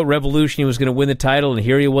 years ago, Revolution, he was going to win the title, and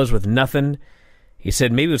here he was with nothing. He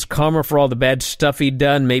said maybe it was karma for all the bad stuff he'd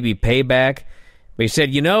done, maybe payback. But he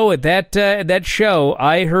said, you know, at that show,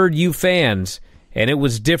 I heard you fans, and it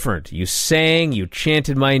was different. You sang, you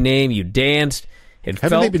chanted my name, you danced.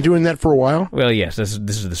 Haven't they been doing that for a while? Well, yes, this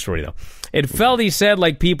is the story, though. It felt, he said,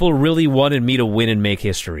 like people really wanted me to win and make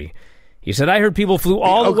history. He said, I heard people flew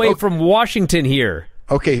all the way from Washington here.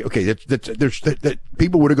 Okay. That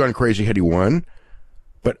people would have gone crazy had he won,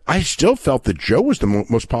 but I still felt that Joe was the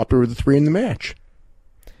most popular of the three in the match.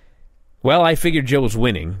 Well, I figured Joe was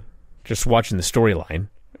winning, just watching the storyline.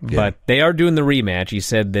 Yeah. But they are doing the rematch. He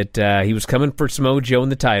said that he was coming for Samoa Joe in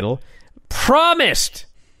the title, promised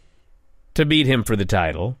to beat him for the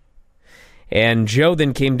title. And Joe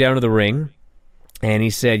then came down to the ring, and he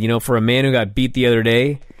said, you know, for a man who got beat the other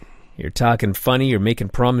day, you're talking funny, you're making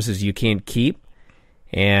promises you can't keep.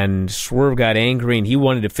 And Swerve got angry, and he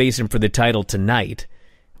wanted to face him for the title tonight.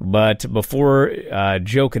 But before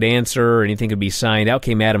Joe could answer or anything could be signed, out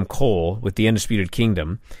came Adam Cole with the Undisputed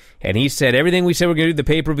Kingdom. And he said, everything we said we're going to do the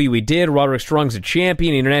pay-per-view, we did. Roderick Strong's a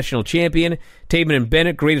champion, international champion. Taven and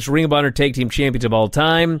Bennett, greatest Ring of Honor tag team champions of all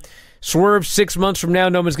time. Swerve, 6 months from now,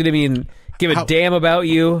 no one's going to give a damn about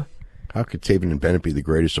you. How could Taven and Bennett be the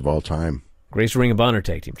greatest of all time? Greatest Ring of Honor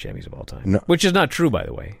tag team champions of all time. No. Which is not true, by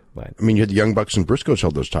the way. But I mean, you had the Young Bucks and Briscoes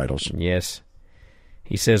held those titles. Yes.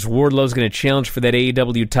 He says Wardlow's going to challenge for that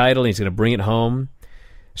AEW title, and he's going to bring it home.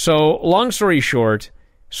 So, long story short,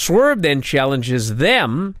 Swerve then challenges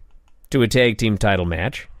them to a tag team title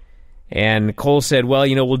match. And Cole said, well,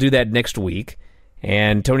 you know, we'll do that next week.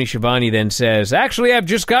 And Tony Schiavone then says, actually, I've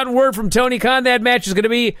just gotten word from Tony Khan that match is going to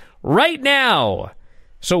be right now.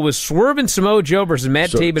 So it was Swerve and Samoa Joe versus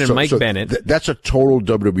Matt Taven and Mike Bennett. That's a total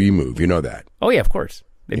WWE move. You know that. Oh, yeah, of course.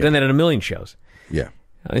 They've done that on a million shows. Yeah.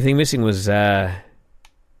 The only thing missing was,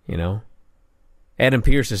 you know, Adam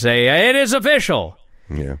Pearce to say, it is official.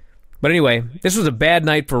 Yeah. But anyway, this was a bad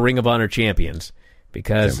night for Ring of Honor champions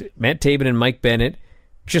because Matt Taven and Mike Bennett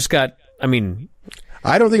just got, I mean...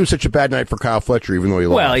 I don't think it was such a bad night for Kyle Fletcher, even though he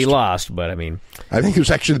lost. Well, he lost, but I mean... I think it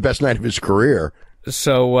was actually the best night of his career.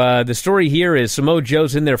 So the story here is Samoa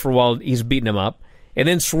Joe's in there for a while. He's beating him up. And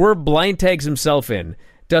then Swerve blind tags himself in.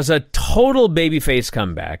 Does a total babyface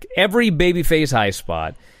comeback. Every babyface high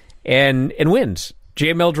spot. And wins.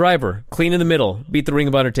 JML Driver, clean in the middle. Beat the Ring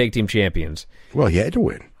of Honor Tag Team Champions. Well, he had to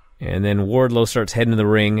win. And then Wardlow starts heading to the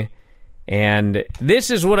ring. And this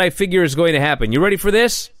is what I figure is going to happen. You ready for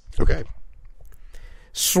this? Okay.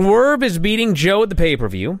 Swerve is beating Joe at the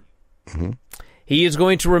pay-per-view. Mm-hmm. He is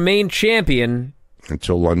going to remain champion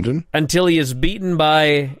until London. Until he is beaten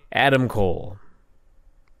by Adam Cole.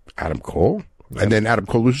 Adam Cole? Yep. And then Adam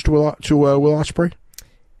Cole loses to Will Ospreay?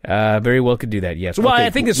 Very well could do that, yes. Well, I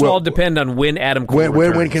think this will all depend on when Adam Cole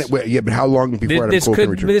returns. But how long before Adam Cole can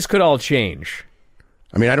return? This could all change.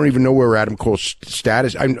 I mean, I don't even know where Adam Cole's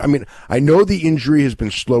status. I mean, I know the injury has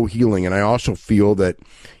been slow healing, and I also feel that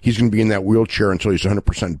he's going to be in that wheelchair until he's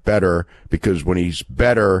 100% better, because when he's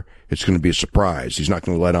better, it's going to be a surprise. He's not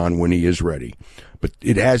going to let on when he is ready. But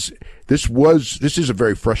this is a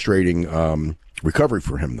very frustrating recovery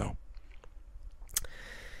for him, though.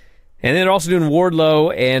 And then they're also doing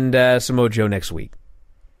Wardlow and Samoa Joe next week.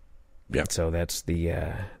 Yeah. So that's the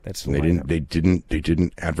they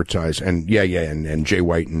didn't advertise, and and Jay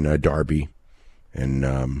White and Darby,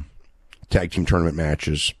 and tag team tournament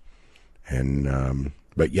matches, and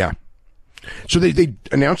but yeah. So they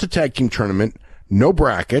announced the tag team tournament, no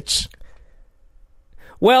brackets.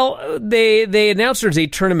 Well, they announced there's a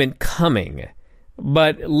tournament coming,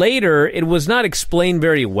 but later it was not explained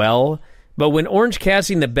very well. But when Orange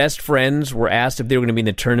Cassidy and the Best Friends were asked if they were going to be in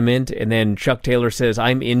the tournament, and then Chuck Taylor says,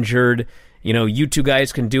 I'm injured, you two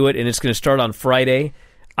guys can do it, and it's going to start on Friday,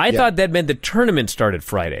 I thought that meant the tournament started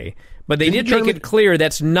Friday. But they did make it clear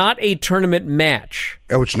that's not a tournament match.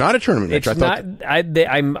 Oh, it's not a tournament match? I'm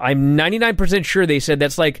 99% sure they said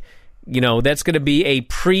that's like, that's going to be a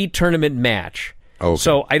pre-tournament match. Okay.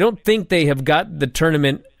 So I don't think they have got the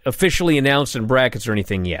tournament officially announced in brackets or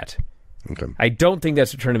anything yet. Okay. I don't think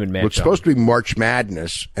that's a tournament match. Well, it's supposed to be March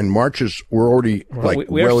Madness, and we're already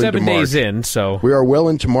we are 7 days in, so we are well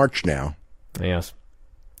into March now. Yes.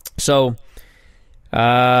 So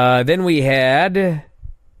then we had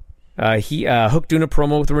Hook doing a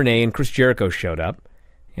promo with Renee, and Chris Jericho showed up,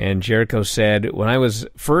 and Jericho said, "When I was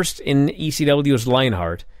first in ECW as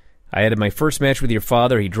Lionheart, I had my first match with your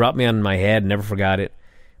father. He dropped me on my head, never forgot it.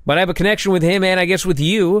 But I have a connection with him, and I guess with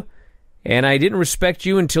you. And I didn't respect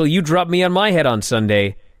you until you dropped me on my head on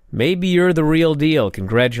Sunday. Maybe you're the real deal.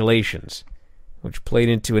 Congratulations." Which played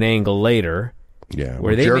into an angle later. Yeah,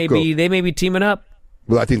 where they may be teaming up.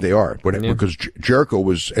 Well, I think they are, because Jericho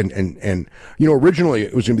was and originally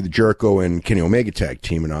it was going to be the Jericho and Kenny Omega tag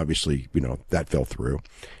team, and obviously that fell through.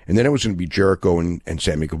 And then it was going to be Jericho and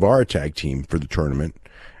Sammy Guevara tag team for the tournament.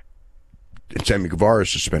 And Sammy Guevara is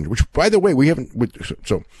suspended, which, by the way, we haven't.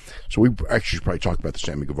 So we actually should probably talk about the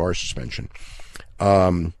Sammy Guevara suspension.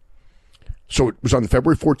 So it was on the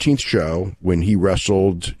February 14th show when he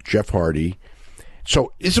wrestled Jeff Hardy.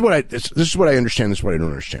 So this is what I understand. This is what I don't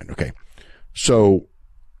understand. Okay, so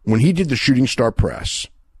when he did the shooting star press,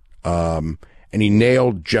 and he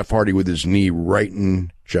nailed Jeff Hardy with his knee right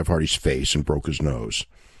in Jeff Hardy's face and broke his nose,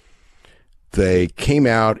 they came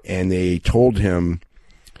out and they told him,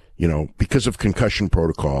 because of concussion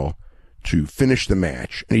protocol, to finish the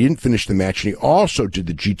match. And he didn't finish the match. And he also did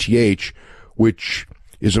the GTH, which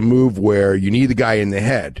is a move where you need the guy in the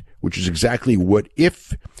head, which is exactly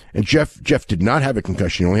and Jeff did not have a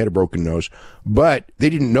concussion. He only had a broken nose, but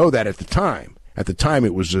they didn't know that at the time. At the time,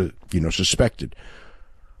 it was, suspected.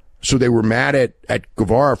 So they were mad at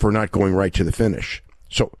Guevara for not going right to the finish.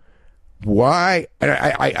 So why? And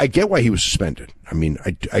I get why he was suspended. I mean,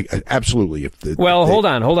 I absolutely. Hold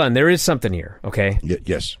on. There is something here. Okay.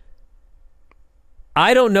 Yes.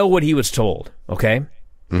 I don't know what he was told. Okay.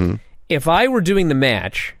 Mm-hmm. If I were doing the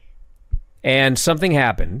match, and something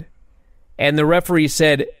happened, and the referee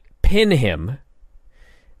said pin him,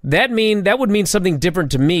 that would mean something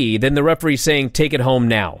different to me than the referee saying take it home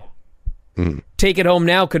now. Mm-hmm. Take it home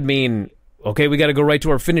now could mean, okay, we got to go right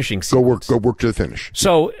to our finishing sequence. Go work to the finish.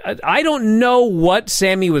 So I don't know what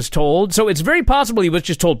Sammy was told. So it's very possible he was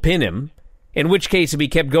just told pin him, in which case if he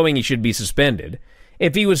kept going, he should be suspended.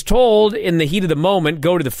 If he was told in the heat of the moment,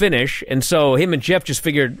 go to the finish, and so him and Jeff just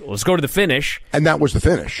figured, let's go to the finish. And that was the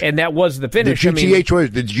finish. The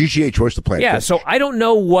GTH was the plan. Yeah, finish. So I don't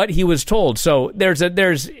know what he was told. So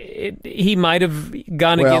he might have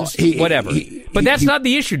gone against whatever. But that's not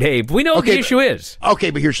the issue, Dave. We know what the issue is. Okay,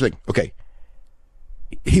 but here's the thing. Okay.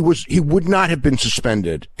 He would not have been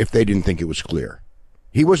suspended if they didn't think it was clear.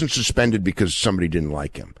 He wasn't suspended because somebody didn't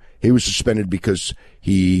like him. He was suspended because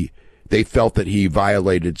they felt that he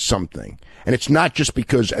violated something. And it's not just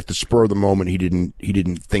because at the spur of the moment he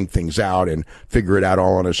didn't think things out and figure it out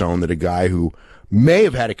all on his own, that a guy who may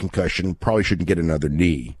have had a concussion probably shouldn't get another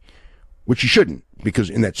knee, which he shouldn't, because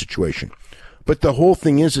in that situation. But the whole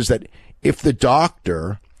thing is that if the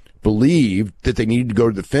doctor believed that they needed to go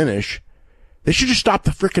to the finish, they should have stopped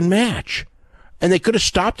the frickin' match. And they could have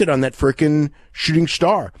stopped it on that frickin' shooting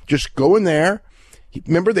star. Just go in there.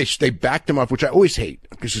 Remember, they backed him up, which I always hate,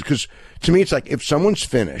 because to me it's like, if someone's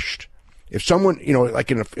finished, if someone, like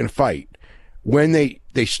in a fight, when they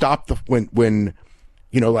stop if the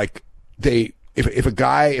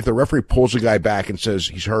referee pulls a guy back and says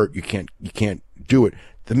he's hurt, you can't do it,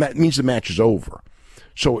 means the match is over.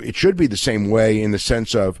 So it should be the same way in the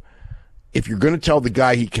sense of, if you're going to tell the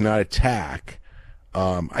guy he cannot attack,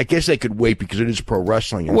 I guess they could wait because it is pro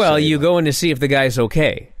wrestling. Well, you go in to see if the guy's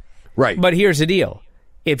okay. Right. But here's the deal.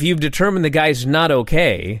 If you've determined the guy's not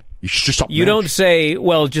okay, you should just stop the you match. don't say,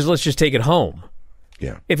 well, let's just take it home.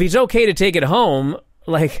 Yeah. If he's okay to take it home,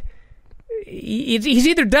 like, he's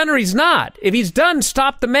either done or he's not. If he's done,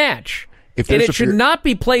 stop the match. And it should not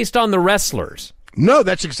be placed on the wrestlers. No,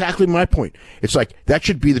 that's exactly my point. It's like, that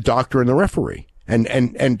should be the doctor and the referee. And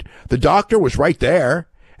the doctor was right there.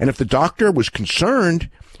 And if the doctor was concerned,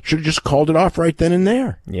 should have just called it off right then and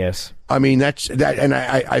there. Yes. I mean, that's that. And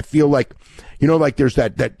I feel like, like there's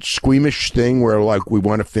that squeamish thing where like we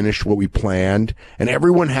want to finish what we planned. And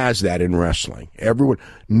everyone has that in wrestling.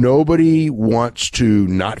 Nobody wants to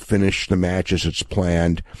not finish the match as it's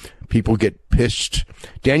planned. People get pissed.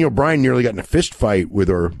 Bryan nearly got in a fist fight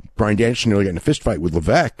Bryan Danielson nearly got in a fist fight with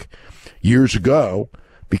Levesque years ago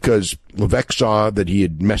because Levesque saw that he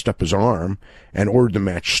had messed up his arm and ordered the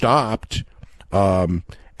match stopped.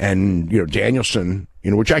 And, Danielson,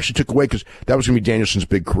 which actually took away because that was going to be Danielson's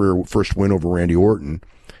big career first win over Randy Orton.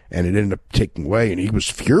 And it ended up taking away, and he was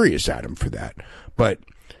furious at him for that. But,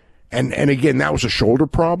 and again, that was a shoulder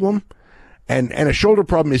problem. And a shoulder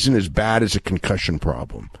problem isn't as bad as a concussion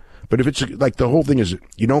problem. But if it's like the whole thing is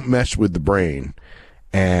you don't mess with the brain.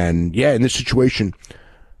 And yeah, in this situation,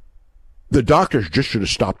 the doctors just should have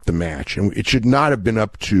stopped the match. And it should not have been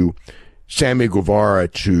up to Sammy Guevara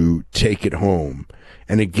to take it home.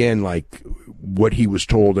 And again, like what he was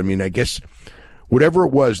told, I mean, I guess whatever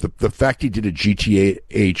it was, the fact he did a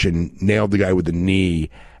GTH and nailed the guy with the knee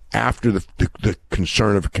after the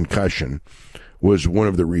concern of a concussion was one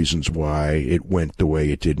of the reasons why it went the way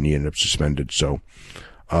it did and he ended up suspended. So,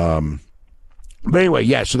 but anyway,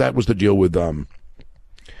 yeah, so that was the deal with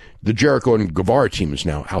the Jericho and Guevara team is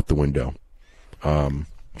now out the window.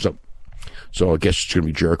 So I guess it's going to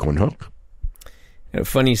be Jericho and Hook. A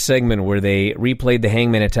funny segment where they replayed the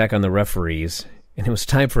Hangman attack on the referees, and it was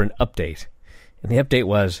time for an update. And the update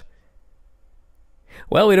was,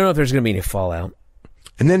 well, we don't know if there's going to be any fallout.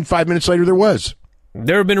 And then 5 minutes later, there was.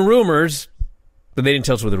 There have been rumors, but they didn't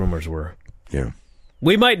tell us what the rumors were. Yeah.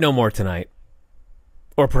 We might know more tonight.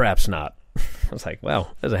 Or perhaps not. I was like,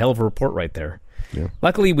 wow, that's a hell of a report right there. Yeah.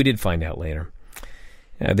 Luckily, we did find out later.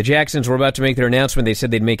 The Jacksons were about to make their announcement. They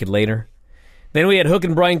said they'd make it later. Then we had Hook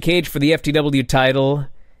and Brian Cage for the FTW title.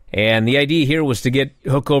 And the idea here was to get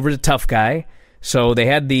Hook over as a tough guy. So they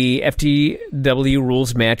had the FTW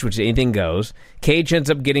rules match, which is anything goes. Cage ends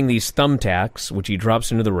up getting these thumbtacks, which he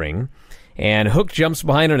drops into the ring. And Hook jumps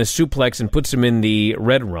behind on a suplex and puts him in the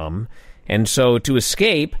red rum. And so to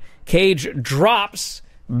escape, Cage drops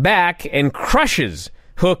back and crushes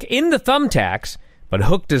Hook in the thumbtacks, but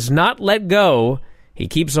Hook does not let go. He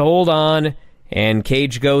keeps a hold on, and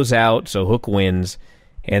Cage goes out, so Hook wins.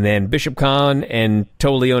 And then Bishop Khan and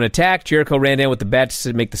Toleon attack. Jericho ran down with the bat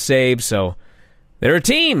to make the save, so they're a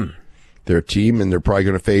team. They're a team, and they're probably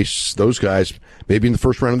going to face those guys maybe in the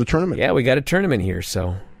first round of the tournament. Yeah, we got a tournament here,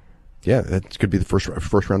 so. Yeah, that could be the first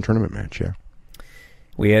round tournament match, yeah.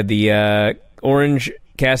 We had the Orange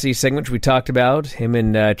Cassidy segment, which we talked about. Him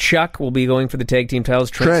and Chuck will be going for the tag team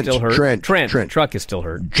titles. Trent's still hurt. Trent. Chuck is still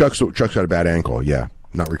hurt. Chuck's got a bad ankle, yeah.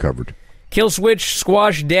 Not recovered. Killswitch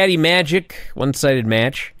squash Daddy Magic, one-sided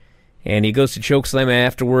match. And he goes to chokeslam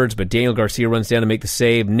afterwards, but Daniel Garcia runs down to make the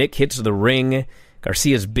save. Nick hits the ring.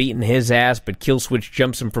 Garcia's beating his ass, but Killswitch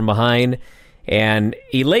jumps him from behind. And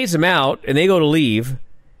he lays him out, and they go to leave.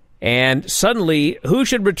 And suddenly, who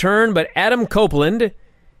should return but Adam Copeland?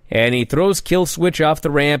 And he throws Killswitch off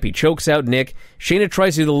the ramp. He chokes out Nick. Shayna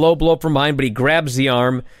tries to do the low blow up from behind, but he grabs the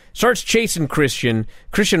arm, starts chasing Christian.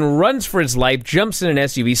 Christian runs for his life, jumps in an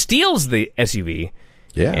SUV, steals the SUV.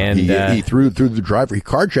 Yeah, and he threw the driver. He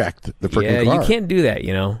carjacked the freaking car. You can't do that,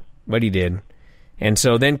 but he did. And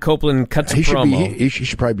so then Copeland cuts a promo. He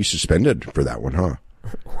should probably be suspended for that one, huh?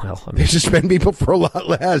 Well, they suspend people for a lot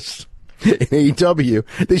less. In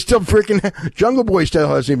AEW, they still freaking Jungle Boy still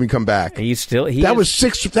hasn't even come back. That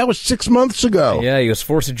was 6 months ago. Yeah, he was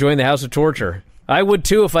forced to join the House of Torture. I would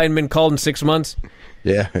too if I hadn't been called in 6 months.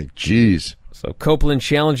 Yeah, jeez. So Copeland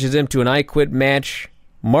challenges him to an I Quit match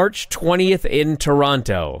March 20th in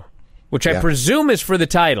Toronto, which I presume is for the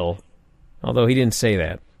title, although he didn't say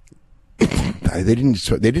that. They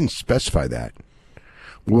didn't specify that.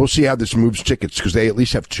 We'll see how this moves tickets because they at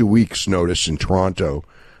least have 2 weeks notice in Toronto.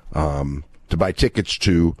 To buy tickets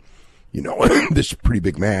to, this pretty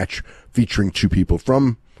big match featuring two people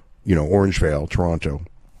from, Orangevale, Toronto,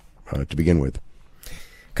 to begin with.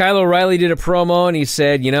 Kyle O'Reilly did a promo and he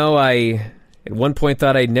said, I At one point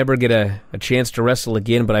thought I'd never get a chance to wrestle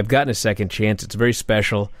again, but I've gotten a second chance. It's very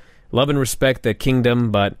special. Love and respect the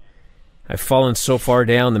kingdom, but I've fallen so far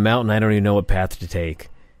down the mountain I don't even know what path to take.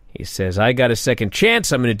 He says, I got a second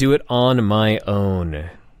chance. I'm going to do it on my own.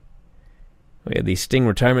 We had the Sting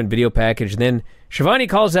retirement video package, and then Shivani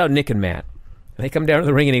calls out Nick and Matt. They come down to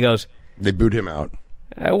the ring, and he goes, They boot him out.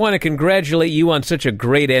 I want to congratulate you on such a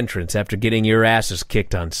great entrance after getting your asses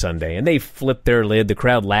kicked on Sunday. And they flip their lid. The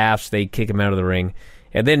crowd laughs. They kick him out of the ring.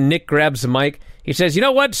 And then Nick grabs the mic. He says, you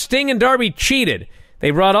know what? Sting and Darby cheated.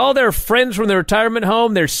 They brought all their friends from the retirement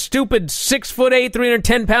home, their stupid 6'8",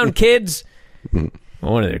 310-pound kids.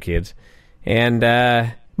 One of their kids. And,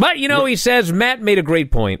 but, you know, he says, Matt made a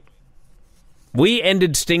great point. We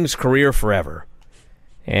ended Sting's career forever.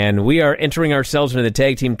 And we are entering ourselves into the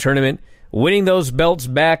tag team tournament, winning those belts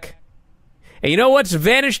back. And you know what's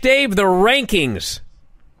vanished, Dave? The rankings.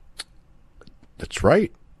 That's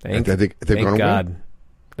right. Thank gone God. away.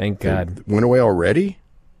 Thank God. Went away already?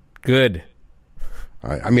 Good.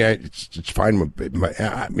 It's fine.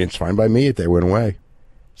 It's fine by me if they went away.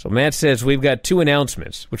 So Matt says we've got 2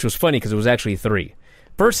 announcements, which was funny because it was actually 3.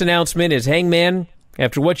 First announcement is, Hangman,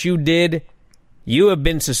 after what you did, you have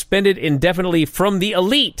been suspended indefinitely from the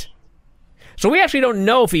Elite. So we actually don't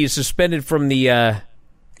know if he's suspended from the...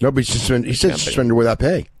 No, but he said suspended without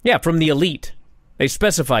pay. Yeah, from the Elite. They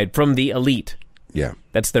specified from the Elite. Yeah.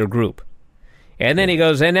 That's their group. And then he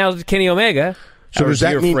goes, and now Kenny Omega, so does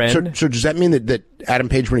that mean? friend. So does that mean that Adam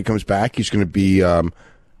Page, when he comes back, he's going to be a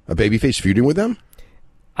babyface feuding with them?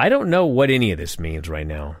 I don't know what any of this means right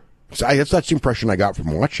now. So that's the impression I got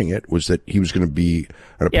from watching it, was that he was going to be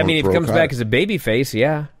an opponent. Yeah, I mean, if he comes Okada. back as a babyface,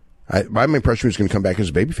 yeah. My impression was going to come back as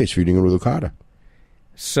a babyface feuding with Okada.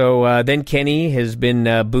 So then Kenny has been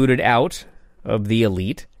booted out of the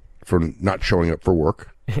Elite. For not showing up for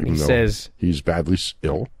work. And he says, he's badly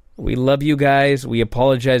ill. We love you guys. We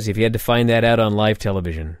apologize if you had to find that out on live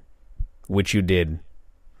television, which you did.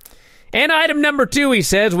 And item number 2, he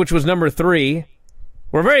says, which was number 3.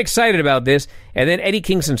 We're very excited about this. And then Eddie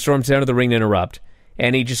Kingston storms down to the ring to interrupt.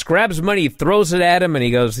 And he just grabs money, throws it at him, and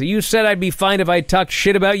he goes, you said I'd be fine if I talked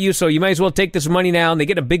shit about you, so you might as well take this money now. And they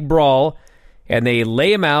get in a big brawl, and they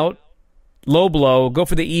lay him out, low blow, go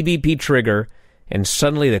for the EVP trigger, and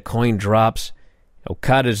suddenly the coin drops.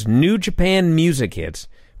 Okada's New Japan music hits.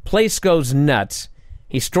 Place goes nuts.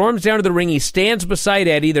 He storms down to the ring. He stands beside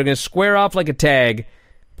Eddie. They're going to square off like a tag.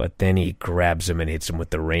 But then he grabs him and hits him with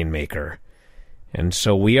the Rainmaker. And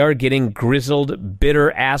so we are getting grizzled,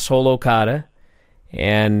 bitter asshole Okada.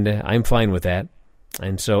 And I'm fine with that.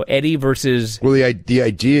 And so Eddie versus the idea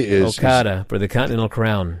is Okada for the Continental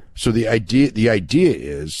Crown. So the idea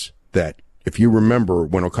is that if you remember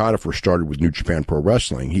when Okada first started with New Japan Pro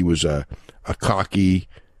Wrestling, he was a cocky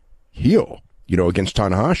heel, against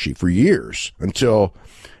Tanahashi for years until,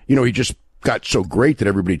 he just got so great that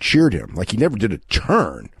everybody cheered him. Like, he never did a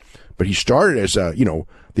turn, but he started as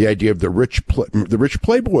the idea of the rich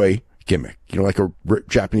playboy gimmick, like a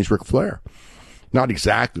Japanese Ric Flair. Not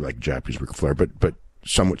exactly like Japanese Ric Flair, but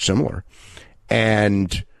somewhat similar.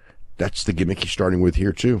 And that's the gimmick he's starting with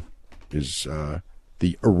here too, is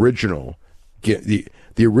the original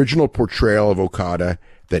portrayal of Okada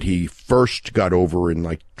that he first got over in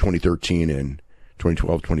like 2013 and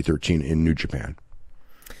 2012, 2013 in New Japan.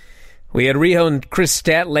 We had Riho and Chris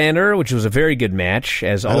Statlander, which was a very good match,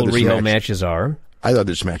 as all Riho matches are. I thought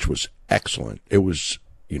this match was excellent. It was,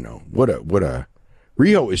 what a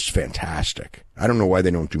Riho is fantastic. I don't know why they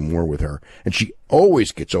don't do more with her, and she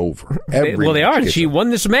always gets over. They are. She won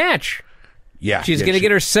this match. Yeah, she's going to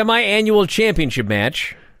get her semi-annual championship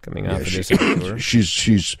match coming off of this.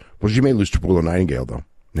 She may lose to Willow Nightingale though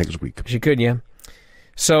next week. She could, yeah.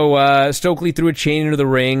 So Stokely threw a chain into the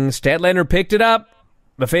ring. Statlander picked it up.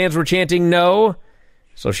 The fans were chanting no.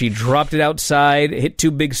 So she dropped it outside, hit 2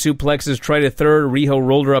 big suplexes, tried a third. Riho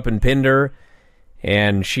rolled her up and pinned her.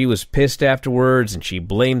 And she was pissed afterwards, and she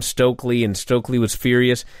blamed Stokely, and Stokely was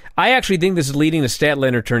furious. I actually think this is leading to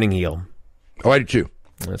Statlander turning heel. Oh, I do too.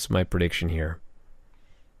 That's my prediction here.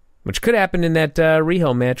 Which could happen in that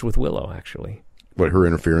Riho match with Willow, actually. What, her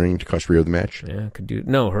interfering to cost Riho the match? Yeah, could do.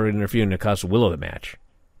 No, her interfering to cost Willow the match.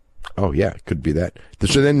 Oh, yeah, it could be that.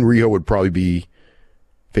 So then Riho would probably be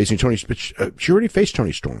facing Tony. She already faced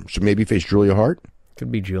Tony Storm, so maybe face Julia Hart?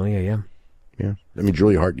 Could be Julia, yeah. Yeah. I mean,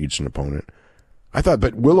 Julia Hart needs an opponent. I thought,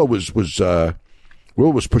 but Willow was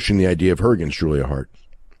pushing the idea of her against Julia Hart.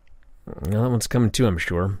 Well, that one's coming too, I'm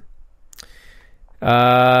sure.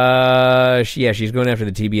 She's going after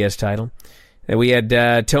the TBS title. Then we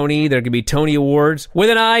had Tony. There could be Tony Awards with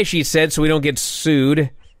an I, she said, so we don't get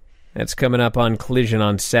sued. That's coming up on Collision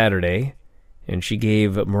on Saturday. and she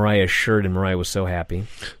gave Mariah a shirt, and Mariah was so happy.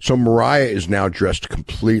 So Mariah is now dressed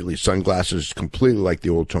completely, sunglasses, completely like the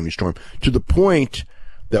old Toni Storm, to the point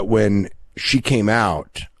that when she came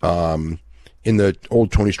out in the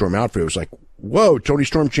old Toni Storm outfit, it was like, whoa, Toni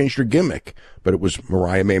Storm changed her gimmick. But it was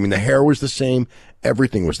Mariah May. I mean, the hair was the same.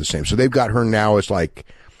 Everything was the same. So they've got her now as like,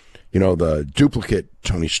 the duplicate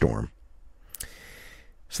Toni Storm.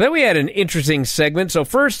 So then we had an interesting segment. So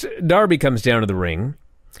first, Darby comes down to the ring,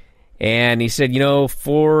 and he said,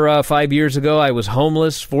 5 years ago, I was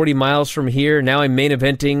homeless 40 miles from here. Now I'm main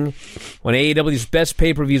eventing one of AEW's best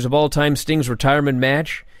pay-per-views of all time, Sting's retirement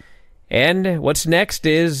match. And what's next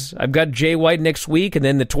is I've got Jay White next week, and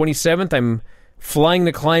then the 27th, I'm flying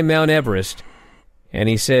to climb Mount Everest. And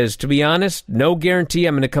he says, to be honest, no guarantee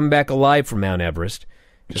I'm going to come back alive from Mount Everest.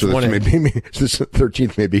 So this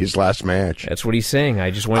 13th may be his last match. That's what he's saying. I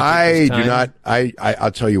just want to take this time.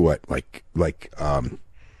 I'll tell you what,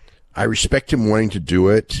 I respect him wanting to do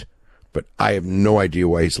it, but I have no idea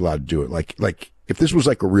why he's allowed to do it. Like if this was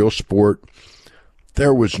like a real sport,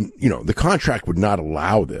 there was, the contract would not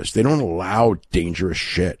allow this. They don't allow dangerous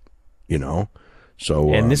shit,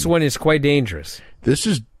 So and this one is quite dangerous. This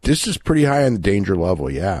is pretty high on the danger level.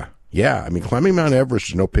 Yeah. Yeah. I mean, climbing Mount Everest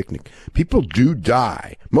is no picnic. People do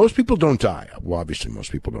die. Most people don't die. Well, obviously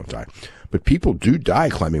most people don't die, but people do die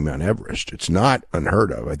climbing Mount Everest. It's not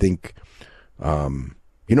unheard of. I think,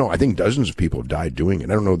 I think dozens of people have died doing it.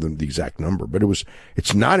 I don't know the exact number, but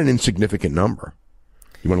it's not an insignificant number.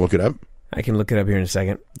 You want to look it up? I can look it up here in a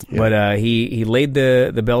second. Yeah. But he laid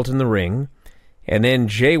the belt in the ring, and then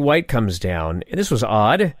Jay White comes down. And this was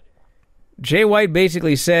odd. Jay White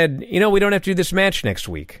basically said, we don't have to do this match next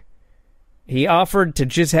week. He offered to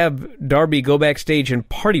just have Darby go backstage and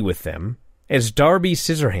party with them as Darby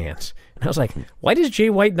Scissorhands. And I was like, why does Jay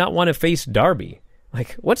White not want to face Darby?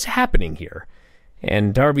 Like, what's happening here?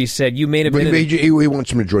 And Darby said, you made a bit he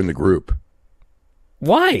wants him to join the group.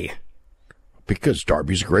 Why? Because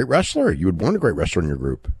Darby's a great wrestler. You would want a great wrestler in your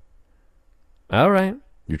group. All right.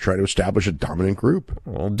 You try to establish a dominant group.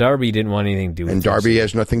 Well, Darby didn't want anything to do with it. And Darby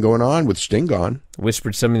has nothing going on with Sting gone.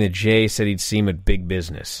 Whispered something that Jay said he'd see him at Big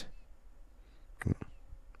Business.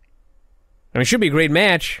 I mean, it should be a great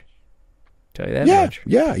match. Tell you that much.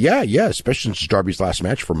 Yeah. Especially since it's Darby's last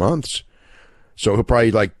match for months. So he'll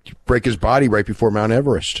probably break his body right before Mount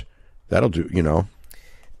Everest. That'll do,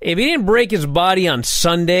 If he didn't break his body on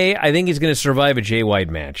Sunday, I think he's going to survive a Jay White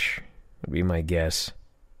match. Would be my guess.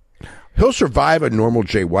 He'll survive a normal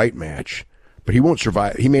Jay White match, but he won't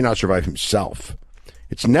survive. He may not survive himself.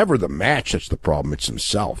 It's never the match that's the problem. It's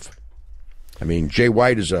himself. I mean, Jay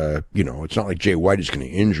White is it's not like Jay White is going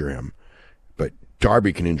to injure him, but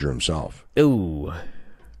Darby can injure himself. Ooh.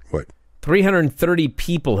 What? 330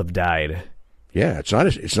 people have died. Yeah, it's not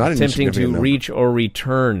attempting to reach or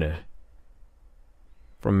return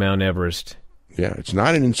from Mount Everest. Yeah, it's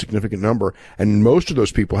not an insignificant number, and most of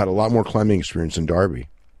those people had a lot more climbing experience than Darby.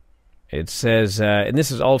 It says, and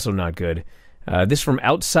this is also not good, this from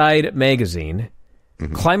Outside Magazine,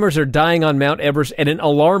 climbers are dying on Mount Everest at an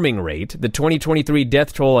alarming rate. The 2023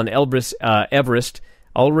 death toll on Everest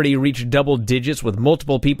already reached double digits, with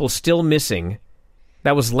multiple people still missing.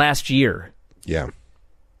 That was last year. Yeah.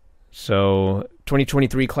 So,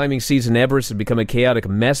 2023 climbing season Everest has become a chaotic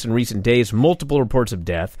mess in recent days. Multiple reports of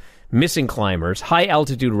death, missing climbers,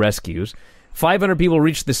 high-altitude rescues. 500 people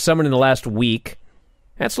reached the summit in the last week.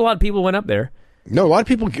 That's a lot of people went up there. No, a lot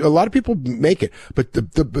of people make it, but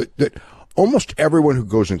almost everyone who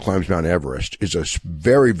goes and climbs Mount Everest is a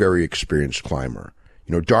very, very experienced climber.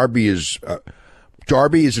 Darby is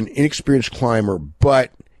an inexperienced climber,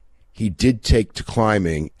 but he did take to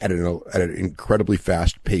climbing at an incredibly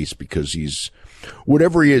fast pace because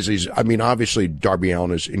obviously Darby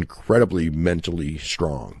Allin is incredibly mentally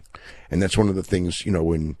strong. And that's one of the things,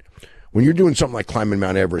 when you're doing something like climbing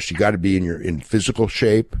Mount Everest, you got to be in physical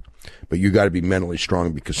shape, but you got to be mentally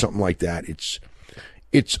strong, because something like that, it's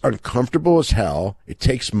uncomfortable as hell. It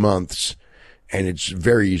takes months, and it's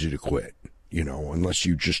very easy to quit, unless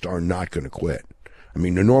you just are not going to quit. I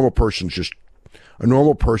mean, a normal person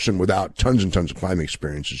without tons and tons of climbing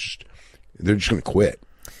experience they're just going to quit.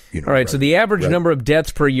 All right. So the average number of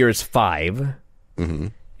deaths per year is 5. Mm-hmm.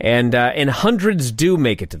 And hundreds do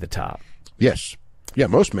make it to the top. Yes. Yeah.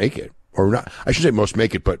 Most make it, or not. I should say most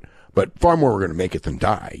make it, but far more are going to make it than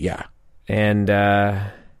die. Yeah. And,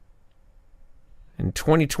 in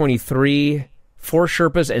 2023, 4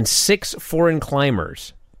 Sherpas and 6 foreign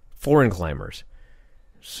climbers.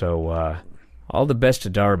 So, all the best to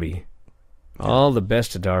Darby. All the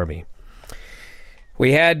best to Darby.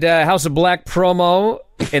 We had House of Black promo,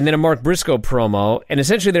 and then a Mark Briscoe promo, and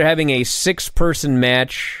essentially they're having a 6-person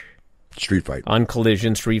match Street fight. On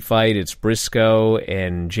Collision, Street Fight, it's Briscoe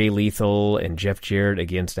and Jay Lethal and Jeff Jarrett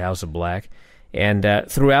against the House of Black. And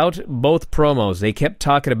throughout both promos, they kept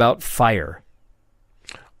talking about fire.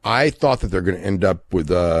 I thought that they're going to end up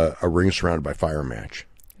with a ring surrounded by fire match.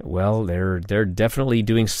 Well, they're definitely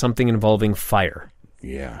doing something involving fire.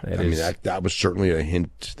 Yeah, that was certainly a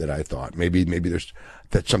hint that I thought. Maybe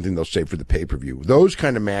that's something they'll save for the pay-per-view. Those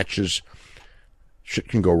kind of matches, shit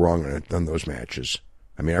can go wrong on those matches.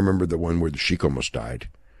 I mean, I remember the one where the Sheik almost died.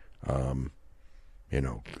 Again,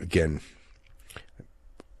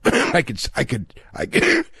 I could,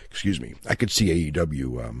 excuse me, I could see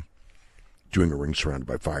AEW doing a ring surrounded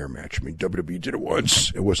by fire match. I mean, WWE did it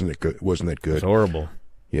once. It wasn't that good. It wasn't that good. It's horrible.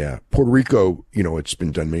 Yeah, Puerto Rico. It's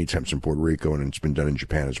been done many times in Puerto Rico, and it's been done in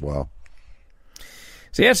Japan as well.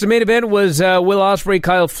 So yes, the main event was Will Ospreay,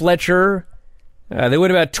 Kyle Fletcher. They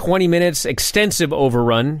went about 20 minutes, extensive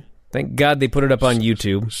overrun. Thank God they put it up on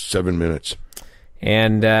YouTube. 7 minutes.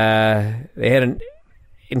 And they had an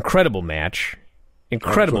incredible match.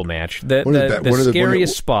 Incredible match. The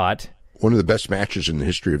scariest spot. One of the best matches in the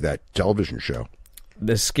history of that television show.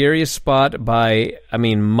 The scariest spot by,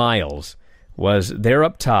 miles, was there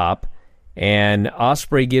up top, and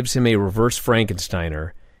Ospreay gives him a reverse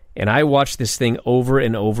Frankensteiner. And I watched this thing over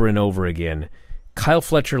and over and over again. Kyle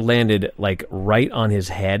Fletcher landed, right on his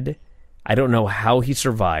head. I don't know how he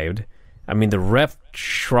survived. The ref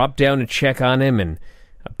dropped down to check on him, and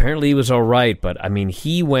apparently he was all right, but,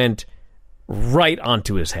 he went right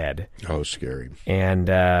onto his head. Oh, scary. And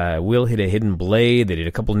Will hit a hidden blade. They did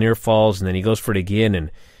a couple near falls, and then he goes for it again,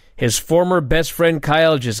 and his former best friend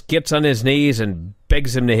Kyle just gets on his knees and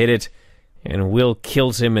begs him to hit it, and Will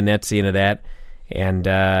kills him, and that's the end of that. And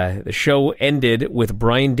the show ended with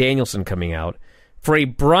Bryan Danielson coming out for a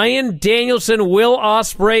Bryan Danielson-Will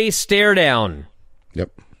Ospreay stare-down.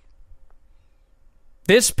 Yep.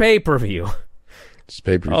 This pay-per-view.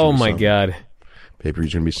 Oh, my God.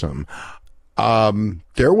 Pay-per-view's going to be something.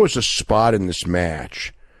 There was a spot in this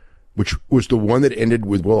match, which was the one that ended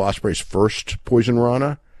with Will Ospreay's first Poison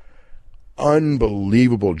Rana.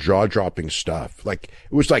 Unbelievable jaw-dropping stuff. It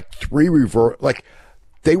was three reverse...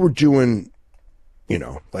 they were doing...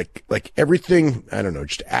 everything, I don't know,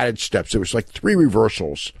 just added steps. It was three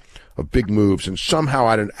reversals of big moves, and somehow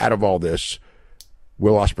out of all this,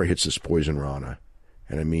 Will Ospreay hits this Poison Rana.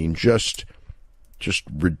 And just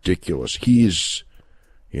ridiculous. He's,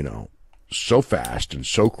 so fast and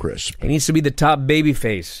so crisp. He needs to be the top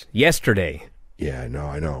babyface yesterday. Yeah,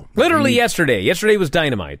 I know. Literally yesterday. Yesterday was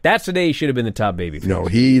Dynamite. That's the day he should have been the top babyface. No,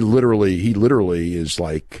 he literally is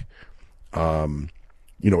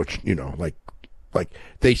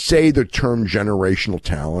they say the term generational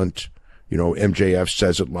talent. MJF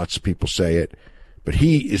says it, lots of people say it, but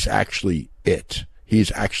he is actually it.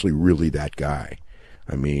 He's actually really that guy.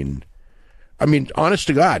 Honest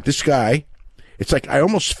to God, this guy, it's I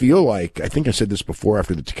almost feel I think I said this before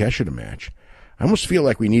after the Takeshita match, I almost feel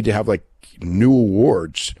like we need to have new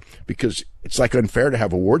awards, because it's unfair to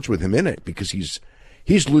have awards with him in it, because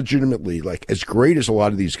he's legitimately as great as a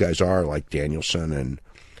lot of these guys are, like Danielson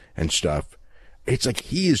and stuff. It's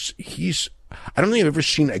he's I don't think I've ever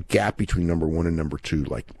seen a gap between number one and number two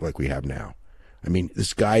like we have now.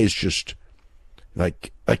 This guy is just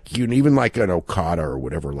even an Okada or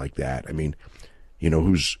whatever like that.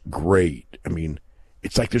 Who's great.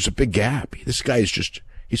 It's there's a big gap. This guy is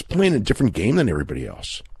he's playing a different game than everybody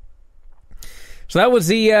else. So that was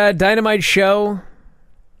the Dynamite show.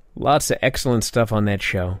 Lots of excellent stuff on that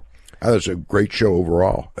show. That was a great show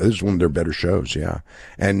overall. This is one of their better shows, yeah.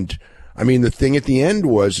 And the thing at the end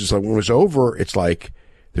was when it was over, it's there's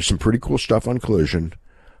some pretty cool stuff on Collision.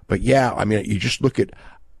 But yeah, you just look at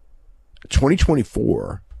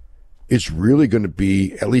 2024 is really going to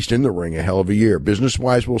be, at least in the ring, a hell of a year.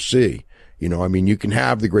 Business-wise, we'll see. You can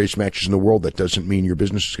have the greatest matches in the world. That doesn't mean your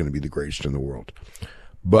business is going to be the greatest in the world.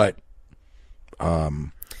 But, yeah.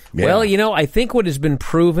 Well, I think what has been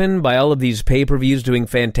proven by all of these pay-per-views doing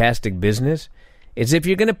fantastic business is if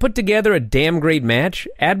you're going to put together a damn great match,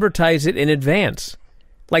 advertise it in advance.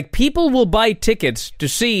 People will buy tickets to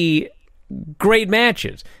see great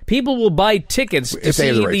matches. People will buy tickets to see if they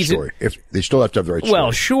have the right story. If they still have to have the right story.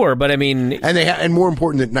 Well, sure, but and more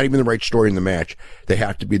important than not even the right story in the match, they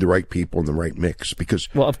have to be the right people in the right mix, because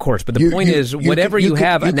of course, but the point is, whatever you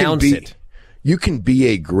have, announce it. You can be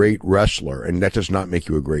a great wrestler, and that does not make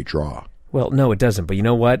you a great draw. Well, no, it doesn't. But you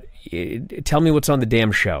know what? Tell me what's on the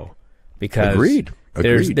damn show. Because Agreed.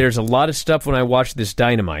 There's a lot of stuff when I watch this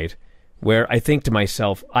Dynamite where I think to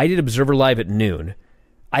myself, I did Observer Live at noon.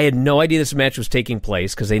 I had no idea this match was taking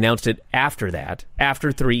place because they announced it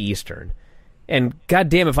after 3 Eastern. And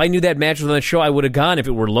goddamn, if I knew that match was on the show, I would have gone if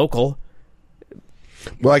it were local.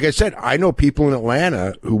 Well, like I said, I know people in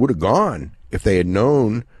Atlanta who would have gone if they had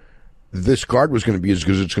known this card was going to be as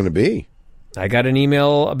good as it's going to be. I got an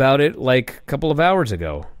email about it like a couple of hours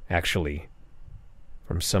ago, actually,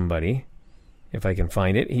 from somebody, if I can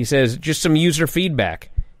find it. He says, just some user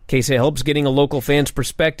feedback, in case it helps getting a local fan's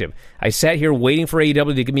perspective. I sat here waiting for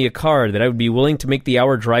AEW to give me a card that I would be willing to make the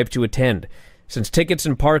hour drive to attend. Since tickets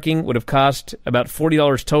and parking would have cost about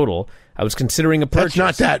 $40 total, I was considering a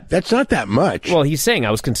purchase. That's not that much. Well, he's saying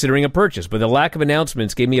I was considering a purchase, but the lack of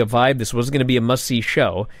announcements gave me a vibe this wasn't going to be a must-see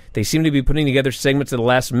show. They seem to be putting together segments at the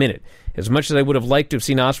last minute. As much as I would have liked to have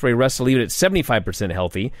seen Ospreay wrestle even at 75%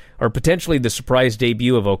 healthy, or potentially the surprise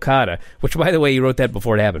debut of Okada, which, by the way, he wrote that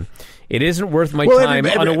before it happened, it isn't worth my time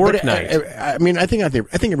on a work night. I mean, I think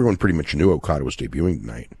everyone pretty much knew Okada was debuting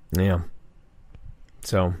tonight. Yeah.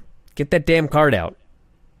 So, get that damn card out.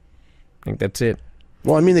 I think that's it.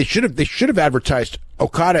 Well, I mean, they should have advertised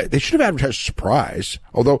Okada. They should have advertised surprise.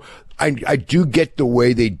 Although I do get the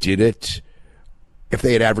way they did it. If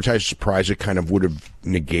they had advertised surprise, it kind of would have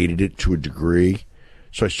negated it to a degree.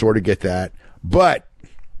 So I sort of get that. But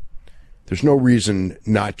there's no reason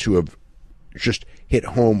not to have just hit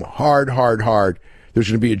home hard. There's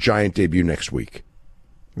going to be a giant debut next week.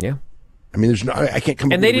 Yeah. I mean, I can't come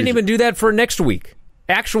up with And they didn't even do that for next week.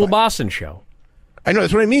 Actual Boston show. I know,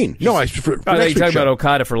 that's what I mean. No, for you're talking about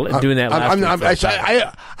Okada for doing that last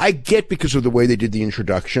week. I get, because of the way they did the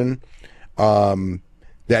introduction,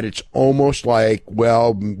 that it's almost like,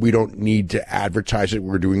 well, we don't need to advertise it.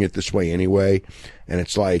 We're doing it this way anyway. And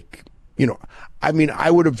it's like, I mean,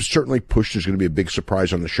 I would have certainly pushed there's going to be a big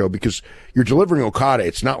surprise on the show, because you're delivering Okada.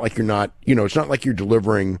 It's not like it's not like you're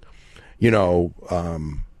delivering,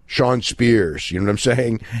 Sean Spears, you know what I'm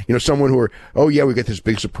saying? Someone we got this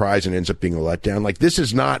big surprise and ends up being a letdown. Like, this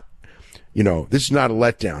is not a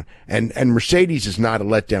letdown. And Mercedes is not a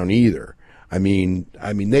letdown either. I mean,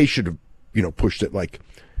 they should have, pushed it like,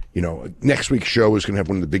 next week's show is going to have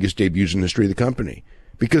one of the biggest debuts in the history of the company,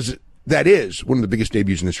 because that is one of the biggest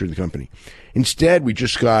debuts in the history of the company. Instead, we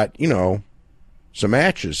just got, some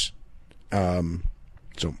matches.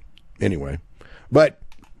 So anyway, but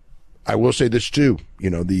I will say this too,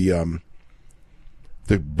 the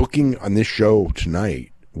booking on this show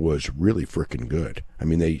tonight was really freaking good. I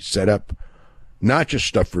mean, they set up not just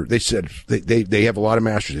stuff for, they have a lot of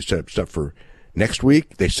masters. They set up stuff for next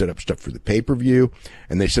week. They set up stuff for the pay-per-view,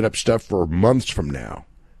 and they set up stuff for months from now.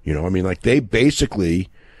 I mean, like, they basically,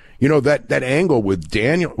 that angle with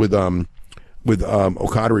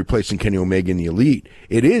Okada replacing Kenny Omega in the Elite,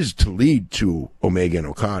 it is to lead to Omega and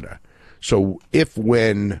Okada. So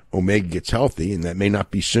when Omega gets healthy, and that may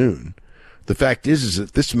not be soon, the fact is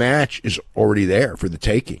that this match is already there for the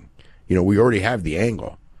taking. We already have the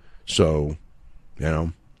angle. So,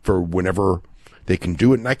 for whenever they can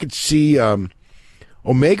do it. And I could see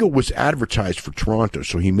Omega was advertised for Toronto,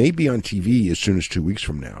 so he may be on TV as soon as 2 weeks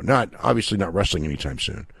from now. Obviously not wrestling anytime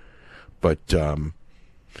soon. But, so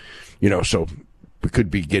we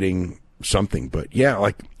could be getting something. But, yeah,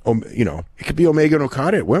 like, it could be Omega and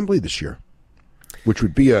Okada at Wembley this year, which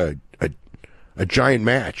would be a giant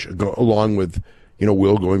match, along with,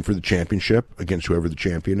 Will going for the championship against whoever the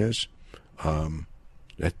champion is.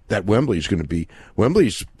 That Wembley's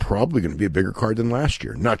probably going to be a bigger card than last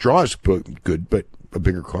year. Not draw as good, but a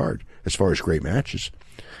bigger card as far as great matches.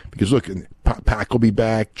 Because look, Pac will be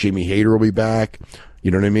back, Jamie Hayter will be back. You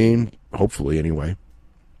know what I mean? Hopefully, anyway.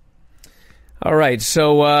 All right,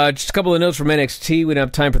 so just a couple of notes from NXT. We don't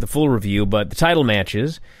have time for the full review, but the title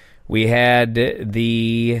matches. We had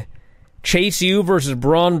the Chase U versus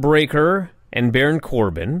Braun Breaker and Baron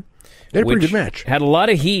Corbin. They had a pretty good match. Had a lot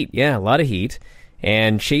of heat. Yeah, a lot of heat.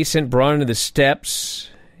 And Chase sent Braun into the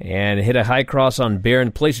steps and hit a high cross on Baron.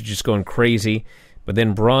 The place was just going crazy. But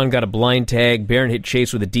then Braun got a blind tag. Baron hit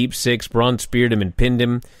Chase with a deep six. Braun speared him and pinned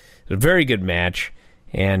him. It was a very good match.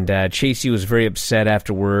 And Chase U was very upset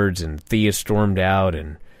afterwards, and Thea stormed out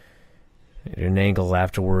and had an angle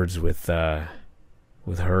afterwards with her.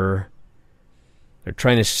 They're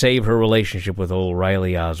trying to save her relationship with old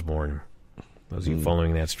Riley Osborne. Those of you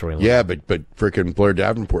following that storyline. Yeah, but frickin' Blair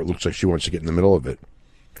Davenport looks like she wants to get in the middle of it.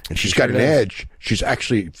 And she's got an edge. She's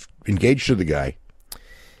actually engaged to the guy.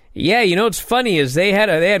 Yeah, what's funny is they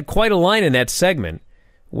had quite a line in that segment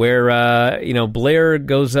where Blair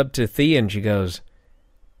goes up to Thea and she goes,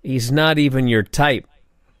 "He's not even your type."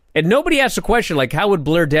 And nobody asked the question, like, how would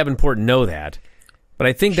Blair Davenport know that? But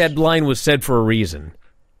I think that line was said for a reason.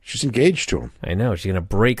 She's engaged to him. I know. She's going to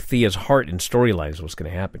break Thea's heart in storylines. What's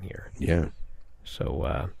going to happen here? Yeah.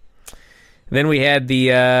 So then we had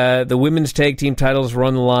the women's tag team titles were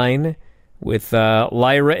on the line with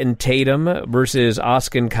Lyra and Tatum versus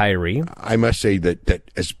Asuka and Kairi. I must say that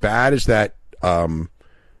as bad as that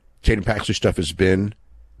Tatum Paxley stuff has been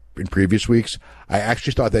in previous weeks, I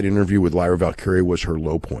actually thought that interview with Lyra Valkyria was her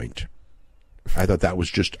low point. I thought that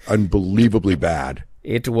was just unbelievably bad.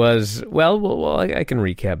 It was, well, I can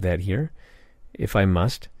recap that here, if I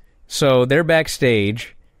must. So they're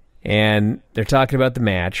backstage, and they're talking about the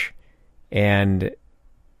match, and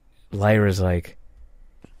Lyra's like,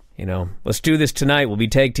 let's do this tonight. We'll be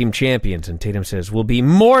tag team champions. And Tatum says, we'll be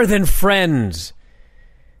more than friends.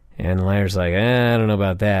 And Lyra's like, I don't know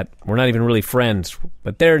about that. We're not even really friends,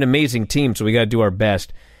 but they're an amazing team, so we got to do our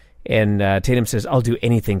best. And Tatum says, I'll do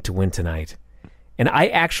anything to win tonight. And I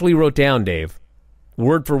actually wrote down, Dave,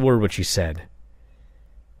 word for word what she said.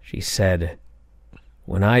 She said,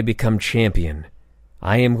 when I become champion,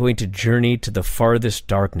 I am going to journey to the farthest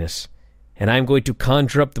darkness, and I'm going to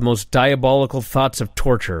conjure up the most diabolical thoughts of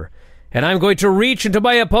torture, and I'm going to reach into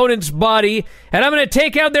my opponent's body, and I'm going to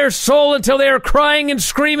take out their soul until they are crying and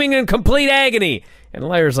screaming in complete agony. And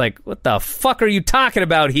Lyra's like, what the fuck are you talking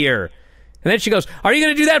about here? And then she goes, are you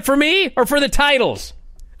going to do that for me or for the titles?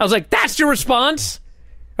 I was like, that's your response?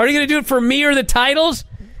 Are you going to do it for me or the titles?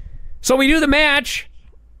 So we do the match,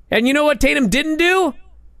 and you know what Tatum didn't do?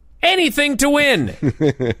 Anything to win.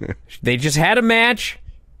 They just had a match.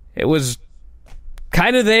 It was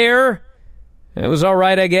kind of there. It was all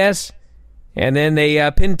right, I guess. And then they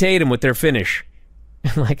pinned Tatum with their finish.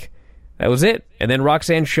 Like, that was it. And then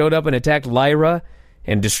Roxanne showed up and attacked Lyra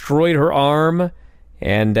and destroyed her arm.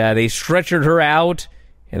 And they stretchered her out,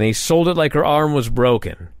 and they sold it like her arm was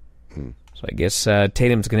broken. So I guess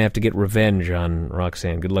Tatum's going to have to get revenge on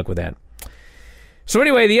Roxanne. Good luck with that. So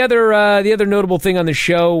anyway, the other notable thing on the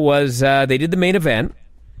show was they did the main event,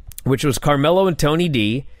 which was Carmelo and Tony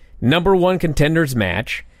D, #1 contenders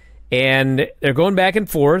match. And they're going back and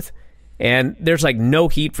forth, and there's like no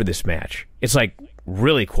heat for this match. It's like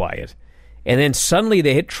really quiet. And then suddenly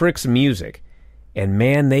they hit Trick's music. And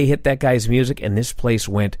man, they hit that guy's music, and this place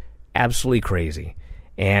went absolutely crazy.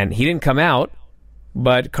 And he didn't come out,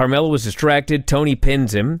 but Carmelo was distracted. Tony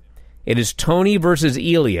pins him. It is Tony versus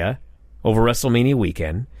Ilya over WrestleMania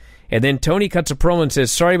weekend. And then Tony cuts a promo and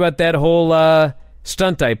says, sorry about that whole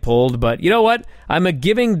stunt I pulled, but you know what? I'm a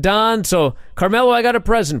giving Don, so Carmelo, I got a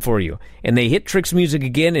present for you. And they hit Trick's music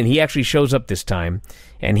again, and he actually shows up this time.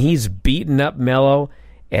 And he's beating up Mello.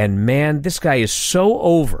 And man, this guy is so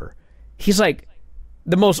over. He's like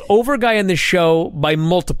the most over guy in the show by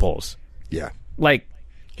multiples. Yeah. Like,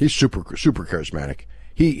 he's super charismatic.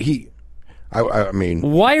 I mean,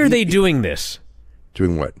 why are they doing this?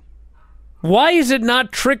 Doing what? Why is it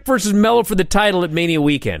not Trick versus Mello for the title at Mania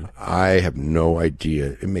weekend? I have no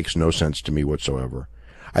idea. It makes no sense to me whatsoever.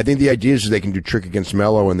 I think the idea is they can do Trick against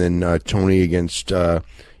Mello and then Tony against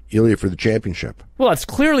Ilya for the championship. Well, that's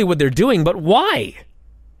clearly what they're doing, but why?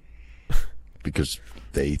 Because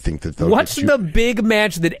they think that what's the big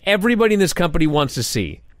match that everybody in this company wants to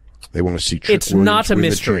see? They want to see Trick It's Williams not a win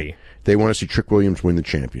mystery. They want to see Trick Williams win the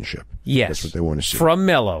championship. Yes. That's what they want to see. From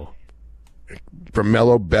Mello. From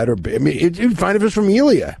Mello, better. I mean, it'd be fine if it was from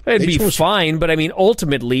Ilya. It'd be fine, but I mean,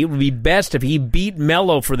 ultimately, it would be best if he beat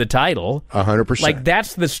Mello for the title. 100%. Like,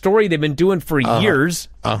 that's the story they've been doing for years.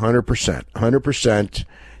 100%. 100%.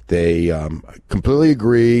 They completely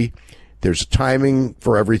agree. There's timing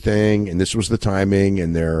for everything, and this was the timing,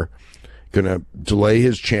 and they're going to delay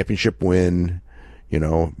his championship win,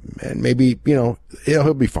 and maybe,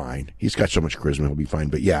 he'll be fine. He's got so much charisma, he'll be fine.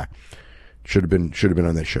 But yeah, should have been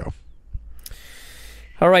on that show.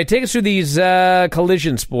 All right, take us through these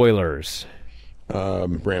Collision spoilers.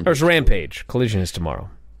 Rampage. There's Rampage. Collision is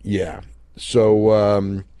tomorrow. Yeah.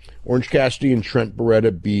 So Orange Cassidy and Trent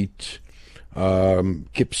Beretta beat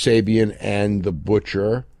Kip Sabian and The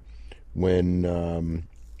Butcher when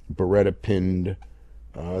Beretta pinned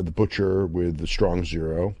The Butcher with the Strong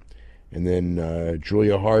Zero. And then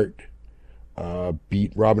Julia Hart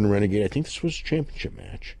beat Robin Renegade. I think this was a championship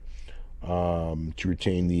match to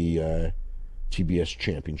retain the TBS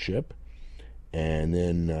championship. And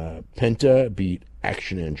then Penta beat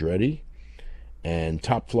Action Andretti. And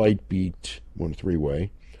Top Flight beat, won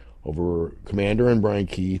 3-way, over Commander and Brian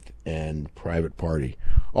Keith and Private Party.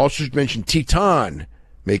 Also should mention Titan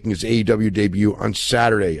making his AEW debut on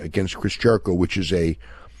Saturday against Chris Jericho, which is a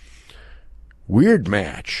weird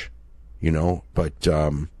match, but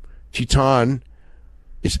Titan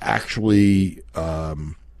is actually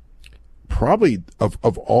probably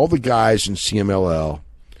of all the guys in CMLL,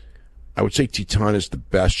 I would say Titan is the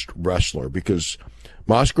best wrestler because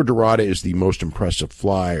Moscow Dorada is the most impressive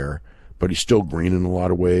flyer, but he's still green in a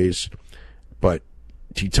lot of ways. But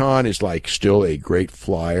Titan is like still a great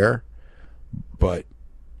flyer. but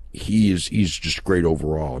he's just great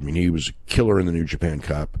overall. I mean, he was a killer in the New Japan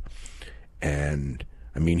Cup, and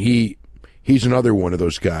I mean he's another one of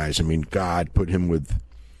those guys. I mean, God put him with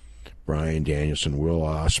Bryan Danielson, Will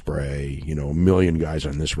Ospreay, a million guys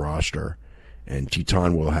on this roster, and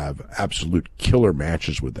Titan will have absolute killer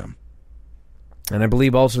matches with them. And I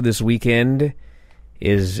believe also this weekend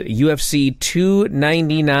is UFC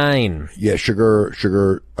 299. Yeah, Sugar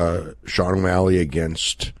Sean O'Malley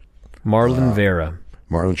against Marlon Vera.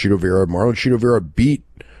 Marlon Cheeto Vera. Marlon Cheeto Vera beat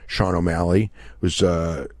Sean O'Malley.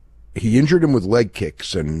 He injured him with leg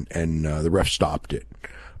kicks, and the ref stopped it.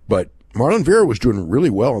 But Marlon Vera was doing really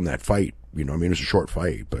well in that fight. It was a short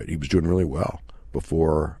fight, but he was doing really well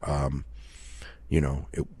before.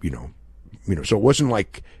 So it wasn't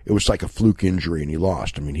like it was like a fluke injury and he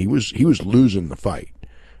lost. I mean, he was losing the fight.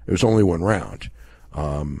 It was only one round.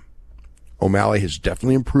 O'Malley has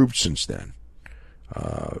definitely improved since then.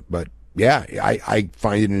 But yeah, I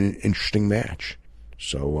find it an interesting match.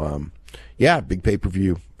 So big pay per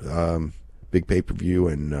view,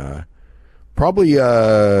 and probably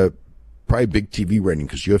big TV rating,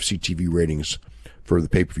 because UFC TV ratings for the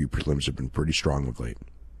pay per view prelims have been pretty strong of late.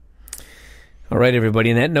 All right,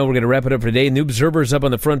 everybody. On that note, we're going to wrap it up for today. The Observer's up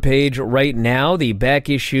on the front page right now. The back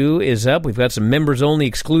issue is up. We've got some members-only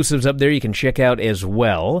exclusives up there you can check out as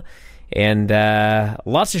well. And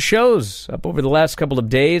lots of shows up over the last couple of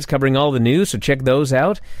days covering all the news, so check those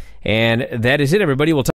out. And that is it, everybody. We'll talk